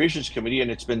Appropriations Committee,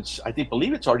 and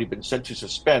believe it's already been sent to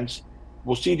suspense.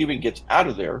 We'll see if it even gets out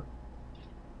of there.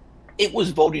 It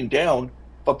was voting down,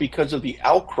 but because of the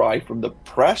outcry from the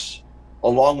press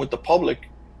along with the public,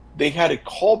 they had to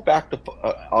call back the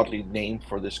oddly named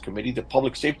for this committee, the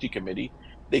Public Safety Committee.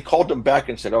 They called them back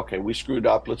and said, okay, we screwed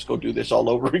up. Let's go do this all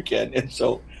over again. And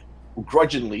so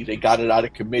grudgingly, they got it out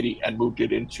of committee and moved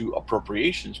it into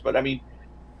appropriations. But I mean,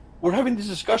 we're having this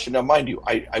discussion. Now, mind you,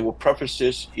 I will preface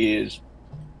this is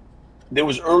there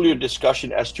was earlier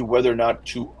discussion as to whether or not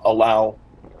to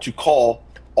call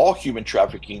all human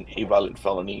trafficking a violent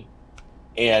felony.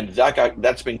 And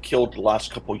that's been killed the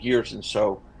last couple of years. And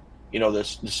so, the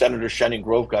Senator Shannon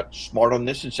Grove got smart on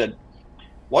this and said,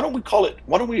 why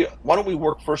don't we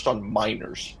work first on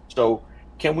minors? So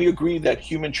can we agree that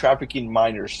human trafficking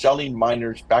minors, selling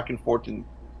minors back and forth in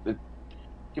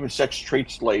given sex trade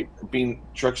being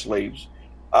drug slaves,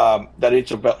 that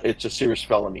it's a serious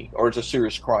felony or it's a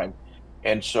serious crime.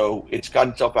 And so it's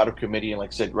gotten itself out of committee. And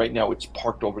like I said, right now it's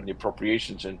parked over in the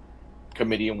Appropriations and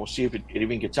Committee, and we'll see if it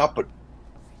even gets out. But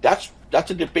that's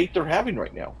a debate they're having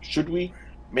right now. Should we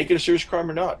make it a serious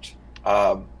crime or not?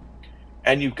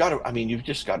 And you've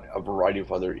just got a variety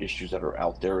of other issues that are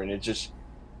out there, and it just,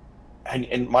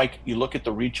 and Mike, you look at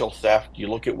the retail theft, you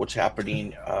look at what's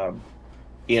happening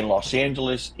in Los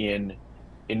Angeles, in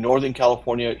Northern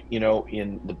California,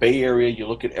 in the Bay Area, you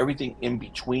look at everything in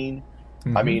between.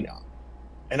 Mm-hmm. I mean,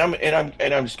 and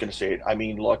I'm just going to say it. I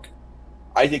mean, look,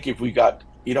 I think if we got,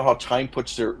 how Time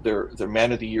puts their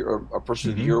Man of the Year or Person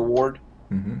of the Year award,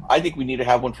 I think we need to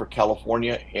have one for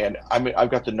California, and I've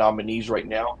got the nominees right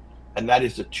now. And that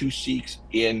is the two Sikhs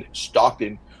in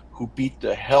Stockton who beat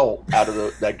the hell out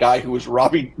of that guy who was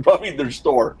robbing their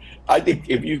store. I think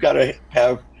if you got to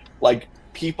have like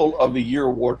People of the Year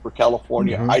award for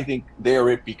California, I think they're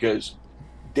it, because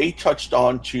they touched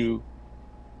on to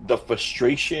the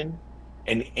frustration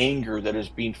and anger that is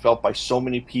being felt by so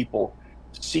many people,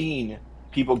 seeing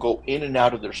people go in and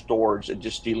out of their stores and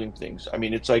just stealing things. I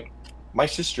mean, it's like my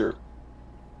sister,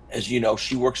 as you know,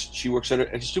 she works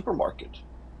at a supermarket.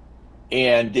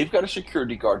 And they've got a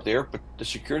security guard there, but the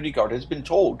security guard has been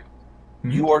told,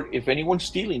 if anyone's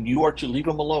stealing, you are to leave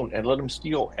them alone and let them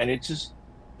steal. And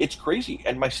it's crazy.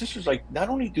 And my sister's like, not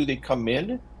only do they come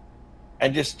in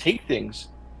and just take things,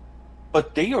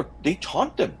 but they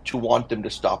taunt them to want them to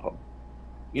stop them.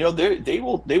 They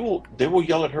will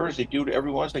yell at her as they do to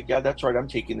everyone. It's like, yeah, that's right, I'm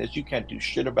taking this. You can't do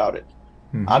shit about it.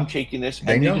 Hmm. I'm taking this,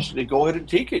 They and know. they go ahead and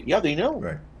take it. Yeah, they know.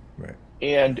 Right. Right.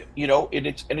 And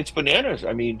and it's bananas.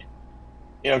 I mean,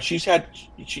 she's had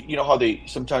how they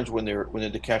sometimes when they're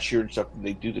the cashier and stuff,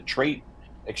 they do the tray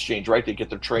exchange, right? They get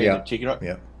their tray and they're Yeah. taking it.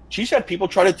 Yeah. She's had people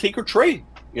try to take her tray,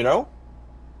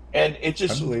 and it's I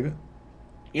just believe it.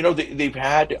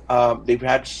 they've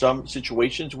had some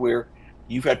situations where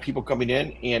you've had people coming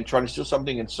in and trying to steal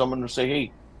something, and someone will say,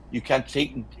 "Hey, you can't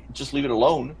take, just leave it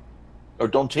alone, or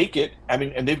don't take it." I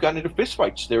mean, and they've gotten into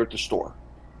fistfights there at the store,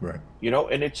 Right.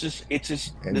 and it's just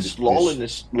And this there's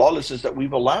lawlessness that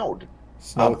we've allowed.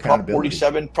 no Prop accountability.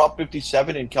 47, Prop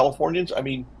 57, and Californians. I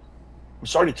mean, I'm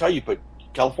sorry to tell you, but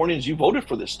Californians, you voted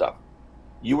for this stuff.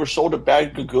 You were sold a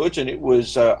bag of goods, and it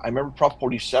was I remember Prop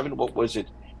 47. What was it?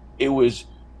 It was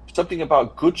something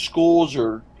about good schools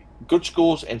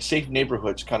and safe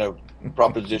neighborhoods kind of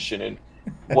proposition. And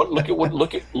look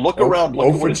Oh, around, look oh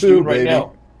at for what it's two, doing right baby.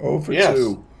 now. Oh for Yes,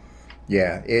 two.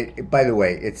 Yeah. By the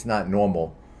way, it's not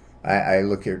normal. I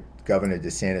look at Governor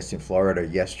DeSantis in Florida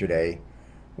yesterday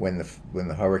when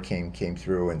the hurricane came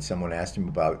through, and someone asked him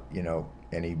about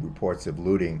any reports of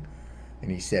looting, and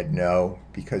he said no,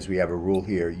 because we have a rule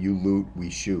here: you loot, we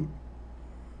shoot.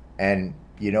 And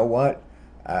you know what?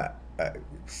 Uh, uh,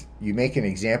 you make an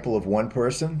example of one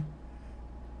person,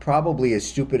 probably as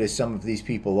stupid as some of these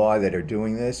people are that are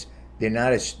doing this. They're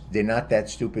not that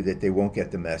stupid that they won't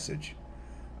get the message.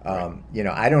 right.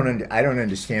 I don't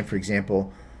understand, for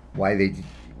example, why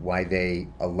they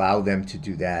allow them to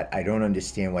do that. I don't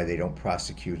understand why they don't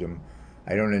prosecute them.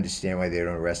 I don't understand why they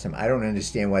don't arrest them. I don't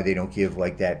understand why they don't give,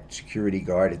 like, that security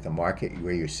guard at the market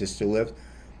where your sister lives.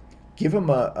 Give him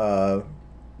a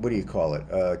what do you call it?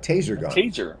 A taser A gun.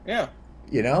 taser, yeah.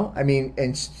 I mean,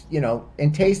 and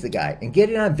tase the guy and get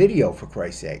it on video, for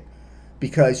Christ's sake,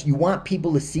 because you want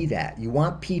people to see that. You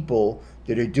want people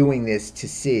that are doing this to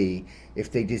see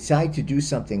if they decide to do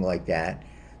something like that.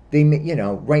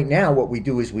 Right now what we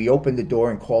do is we open the door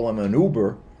and call them an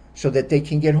Uber so that they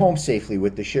can get home safely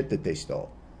with the shit that they stole.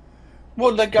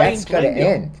 Well, that guy in That's got to Glendale.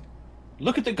 end.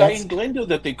 Look at the guy That's in Glendale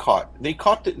that they caught. They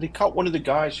caught one of the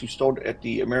guys who stole at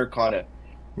the Americana.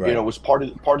 right, Was part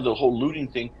of the whole looting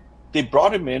thing. They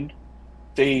brought him in,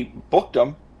 they booked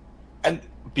him, and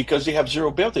because they have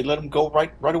zero bail, they let him go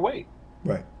right away.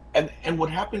 right. And what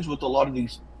happens with a lot of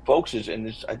these folks is, and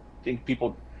this I think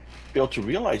people fail to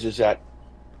realize, is that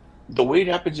the way it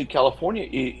happens in California,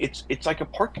 it's like a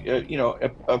park,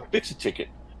 a fix a ticket.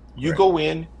 You Right. go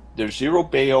in, there's zero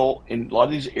bail in a lot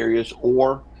of these areas,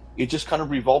 or it's just kind of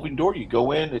revolving door. You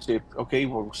go in, they say, okay,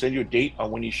 we'll send you a date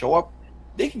on when you show up.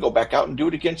 They can go back out and do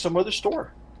it again some other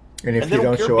store, And and if they you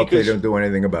don't don't care show up, they because, don't do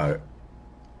anything about it.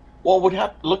 well, what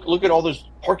happened? Look at all those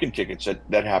parking tickets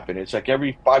that happen. It's like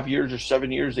every 5 years or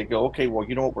 7 years they go, okay, well,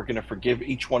 you know what? We're going to forgive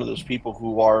each one of those people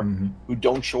Hmm. who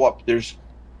don't show up. There's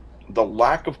the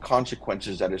lack of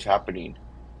consequences that is happening.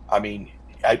 I mean,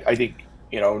 I think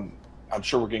I'm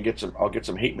sure we're going to get some. I'll get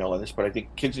some hate mail on this, but I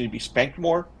think kids need to be spanked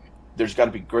more. There's got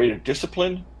to be greater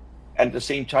discipline, and at the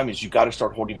same time, is you got to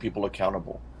start holding people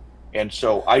accountable. And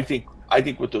so I think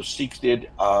what those Sikhs did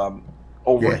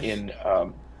over Yes.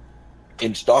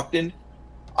 in Stockton,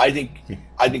 I think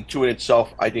I think to it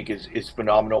itself, I think is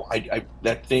phenomenal.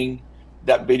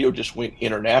 That video just went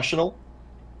international,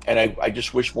 and I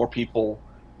just wish more people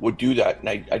would do that. And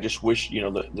I just wish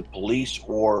the police,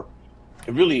 or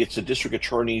really it's the district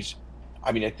attorneys.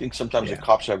 I mean, I think sometimes the Yeah.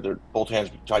 cops have their both hands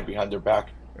tied behind their back,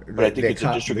 but I think it's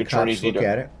the district The attorneys cops need look to.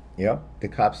 at it. Yep. The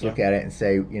cops Yeah, look at it and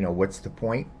say, what's the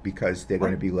point? Because they're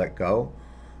going to right. be let go.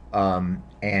 Or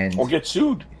And get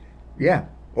sued. yeah,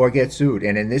 or get sued.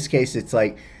 And in this case, it's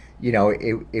like,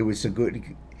 it was a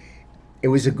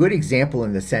good example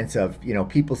in the sense of,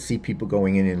 people see people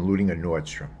going in and looting a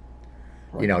Nordstrom,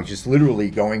 Right. just literally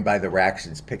going by the racks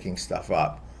and picking stuff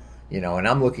up. And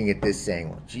I'm looking at this saying,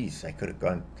 well, geez, I could have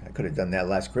done that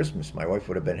last Christmas. My wife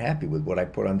would have been happy with what I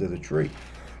put under the tree.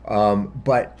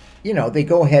 But they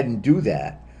go ahead and do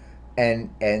that,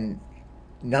 and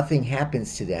nothing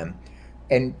happens to them,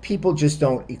 and people just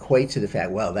don't equate to the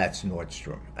fact. Well, that's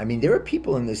Nordstrom. I mean, there are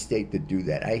people in this state that do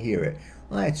that. I hear it.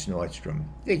 Well, that's Nordstrom.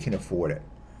 They can afford it,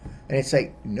 and it's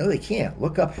like, no, they can't.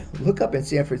 Look up in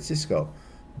San Francisco,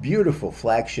 beautiful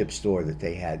flagship store that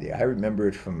they had there. I remember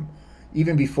it from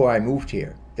even before I moved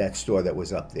here. That store that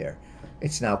was up there,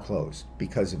 it's now closed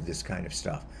because of this kind of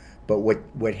stuff. But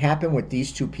what happened with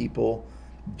these two people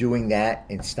doing that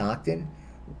in Stockton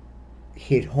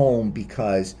hit home,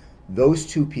 because those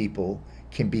two people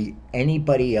can be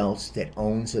anybody else that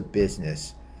owns a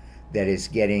business that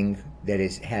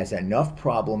has enough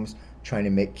problems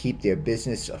trying to keep their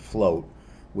business afloat,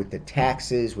 with the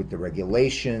taxes, with the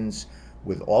regulations,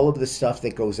 with all of the stuff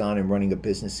that goes on in running a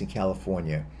business in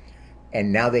California,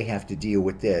 and now they have to deal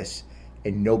with this,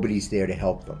 and nobody's there to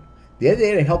help them. They're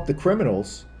there to help the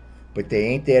criminals, but they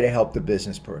ain't there to help the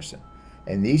business person.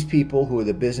 And these people who are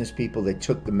the business people that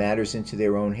took the matters into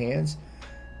their own hands,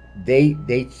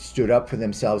 they stood up for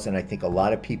themselves, and I think a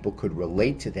lot of people could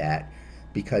relate to that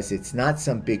because it's not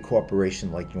some big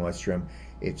corporation like Nordstrom.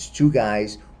 It's two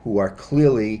guys who are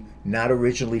clearly not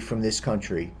originally from this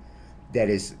country. That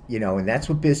is, and that's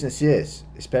what business is,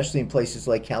 especially in places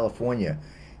like California.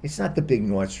 It's not the big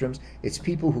Nordstroms. It's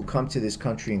people who come to this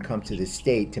country and come to this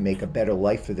state to make a better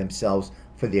life for themselves,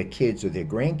 for their kids or their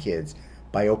grandkids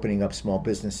by opening up small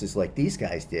businesses like these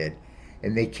guys did.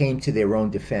 And they came to their own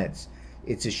defense.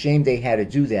 It's a shame they had to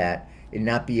do that and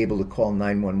not be able to call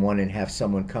 911 and have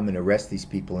someone come and arrest these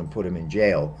people and put them in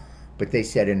jail. But they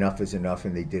said enough is enough,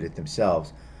 and they did it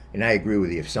themselves. And I agree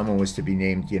with you. If someone was to be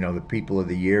named, the People of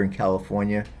the Year in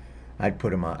California, I'd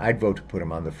put them on. I'd vote to put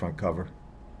them on the front cover.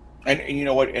 And you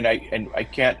know what? And I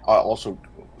can't also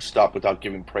stop without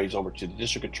giving praise over to the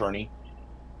district attorney,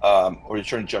 or the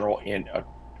attorney general in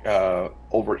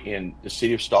over in the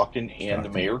city of Stockton, and the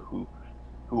mayor who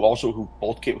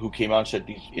came out and said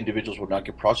these individuals would not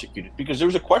get prosecuted because there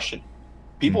was a question.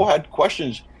 People had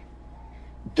questions.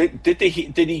 Did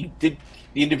the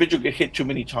individual get hit too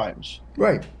many times?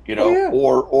 Right.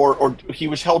 Or he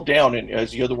was held down, and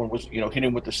as the other one was, hit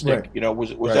him with the stick. Right.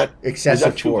 Was right. that excessive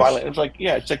was that too force? Violent? It was like,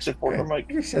 yeah, it's excessive force. Right. I'm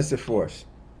like, excessive force.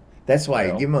 That's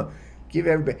why I give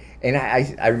everybody. And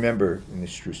I remember, and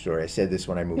this is a true story. I said this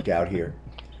when I moved out here,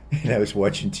 and I was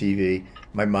watching TV.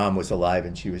 My mom was alive,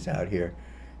 and she was out here,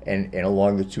 and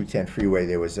along the 210 freeway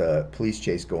there was a police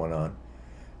chase going on,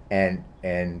 and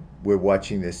we're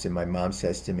watching this, and my mom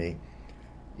says to me,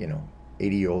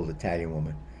 80-year-old Italian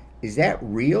woman, "Is that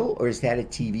real or is that a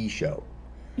TV show?"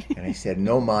 And I said,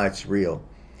 "No, Ma, it's real."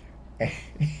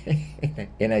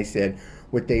 And I said,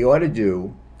 what they ought to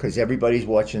do, because everybody's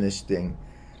watching this thing,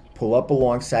 pull up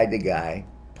alongside the guy,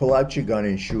 pull out your gun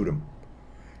and shoot him.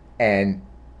 And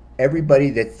everybody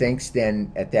that thinks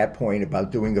then at that point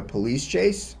about doing a police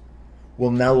chase will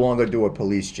no longer do a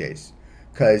police chase,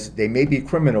 because they may be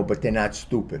criminal, but they're not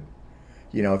stupid.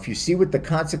 If you see what the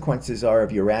consequences are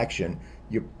of your action,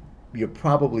 you're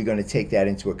probably going to take that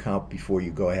into account before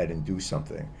you go ahead and do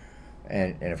something.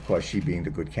 And of course, she, being the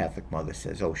good Catholic mother,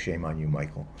 says, "Oh, shame on you,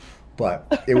 Michael."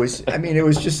 But it was, it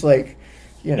was just like,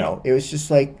 it was just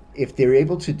like, if they're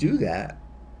able to do that,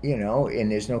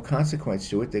 and there's no consequence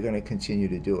to it, they're going to continue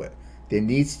to do it. There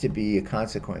needs to be a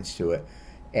consequence to it.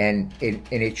 And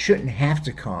it shouldn't have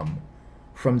to come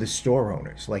from the store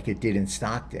owners like it did in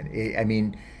Stockton.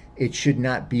 It should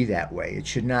not be that way. It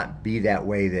should not be that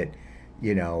way that,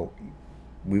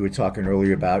 we were talking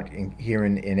earlier about here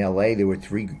in LA, there were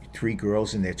three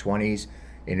girls in their 20s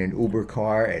in an Uber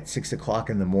car at 6 o'clock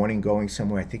in the morning going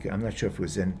somewhere. I'm not sure if it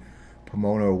was in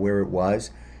Pomona or where it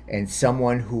was. And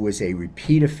someone who was a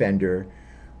repeat offender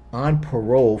on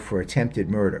parole for attempted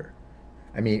murder.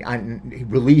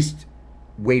 Released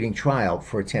waiting trial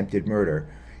for attempted murder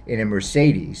in a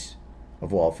Mercedes,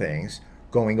 of all things,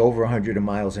 going over 100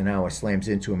 miles an hour, slams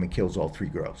into him and kills all three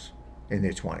girls in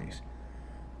their 20s.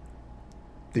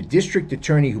 The district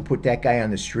attorney who put that guy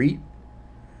on the street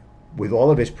with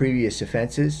all of his previous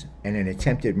offenses and an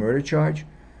attempted murder charge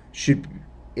should,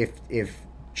 if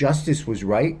justice was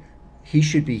right, he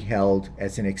should be held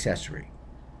as an accessory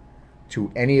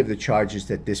to any of the charges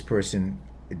that this person,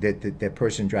 that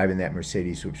person driving that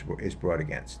Mercedes is brought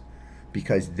against,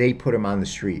 because they put him on the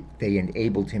street. They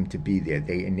enabled him to be there.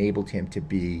 They enabled him to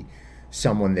be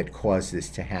someone that caused this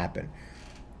to happen.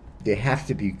 There have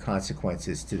to be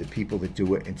consequences to the people that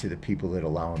do it and to the people that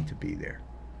allow him to be there.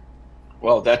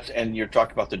 well, and you're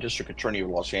talking about the district attorney of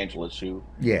Los Angeles, who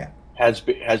Yeah. has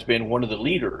been one of the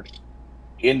leaders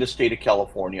in the state of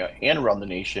California and around the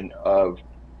nation of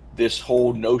this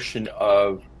whole notion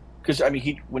of, because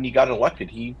when he got elected,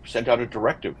 he sent out a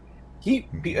directive.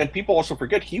 And people also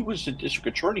forget, he was the district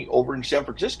attorney over in San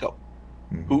Francisco,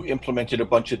 who implemented a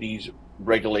bunch of these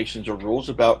regulations or rules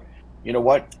about,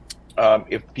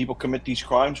 if people commit these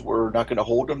crimes, we're not going to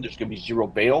hold them. There's going to be zero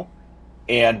bail,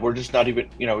 and we're just not even,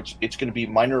 it's going to be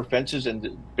minor offenses,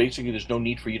 and basically there's no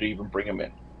need for you to even bring them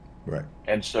in. Right.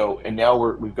 And now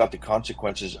we've got the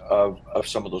consequences of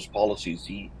some of those policies.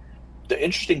 The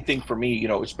interesting thing for me,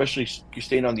 especially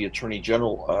staying on the attorney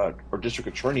general or district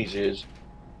attorneys, is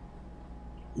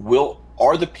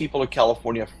are the people of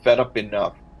California fed up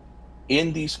enough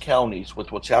in these counties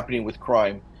with what's happening with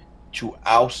crime to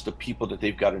oust the people that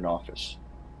they've got in office?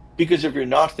 Because if you're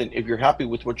not, then if you're happy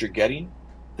with what you're getting,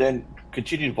 then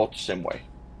continue to vote the same way.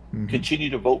 continue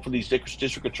to vote for these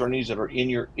district attorneys that are in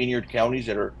your counties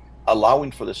that are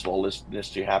allowing for this lawlessness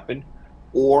to happen,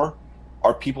 or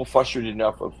are people frustrated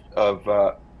enough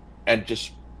and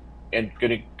just and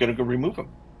gonna go remove them?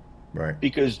 Right.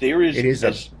 Because It is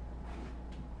a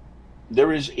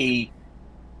there is a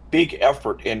big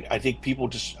effort, and I think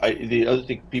the other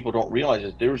thing people don't realize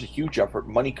is there is a huge effort,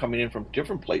 money coming in from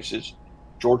different places,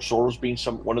 George Soros being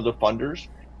one of the funders,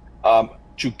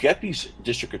 to get these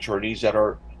district attorneys that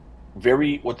are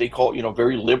very what they call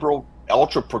very liberal,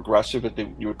 ultra progressive, if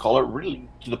you would call it, really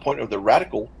to the point of the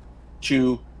radical,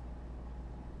 to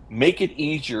make it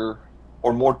easier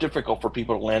or more difficult for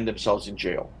people to land themselves in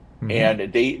jail.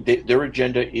 And their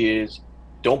agenda is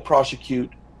don't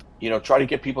prosecute, try to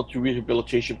get people through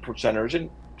rehabilitation centers, and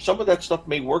some of that stuff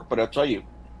may work. But I'll tell you,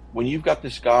 when you've got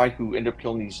this guy who ended up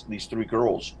killing these three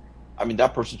girls, I mean,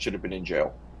 that person should have been in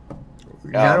jail.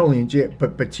 not only in jail,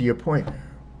 but to your point,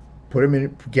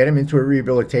 get him into a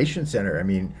rehabilitation center. I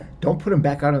mean, don't put him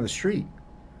back out on the street.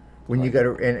 When you got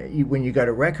when you got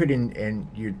a record and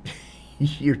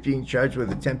you're being charged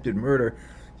with attempted murder,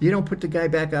 you don't put the guy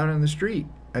back out on the street.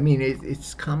 I mean,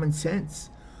 it's common sense.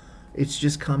 It's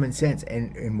just common sense.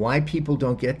 And why people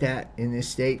don't get that in this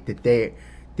state, that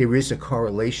there is a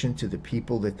correlation to the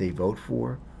people that they vote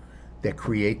for that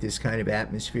create this kind of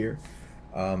atmosphere.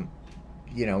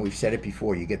 We've said it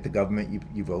before, you get the government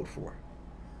you vote for.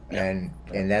 Yeah.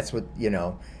 And that's what,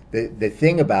 the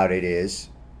thing about it is,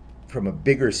 from a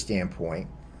bigger standpoint,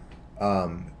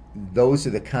 those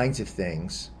are the kinds of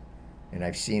things, and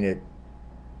I've seen it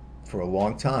for a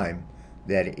long time,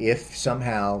 that if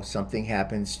somehow something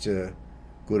happens to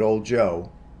good old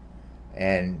Joe,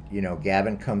 and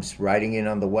Gavin comes riding in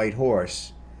on the white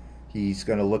horse, he's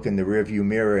going to look in the rearview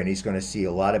mirror and he's going to see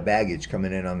a lot of baggage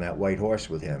coming in on that white horse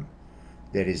with him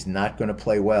that is not going to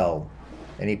play well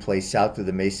any place south of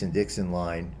the Mason-Dixon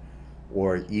line,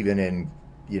 or even in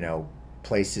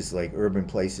urban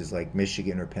places like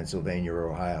Michigan or Pennsylvania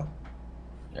or Ohio.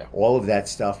 Yeah. All of that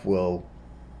stuff will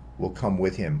come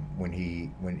with him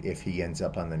if he ends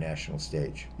up on the national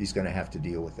stage. He's going to have to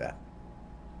deal with that.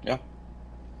 Yeah.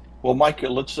 Well, Mike,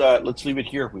 let's leave it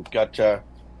here. We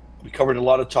covered a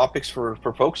lot of topics for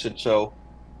folks, and so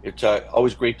it's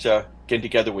always great getting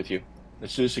together with you.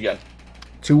 Let's do this again.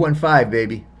 215,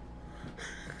 baby.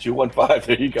 215.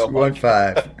 There you go.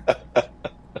 215.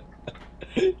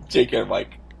 Take care,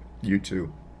 Mike. You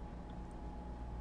too.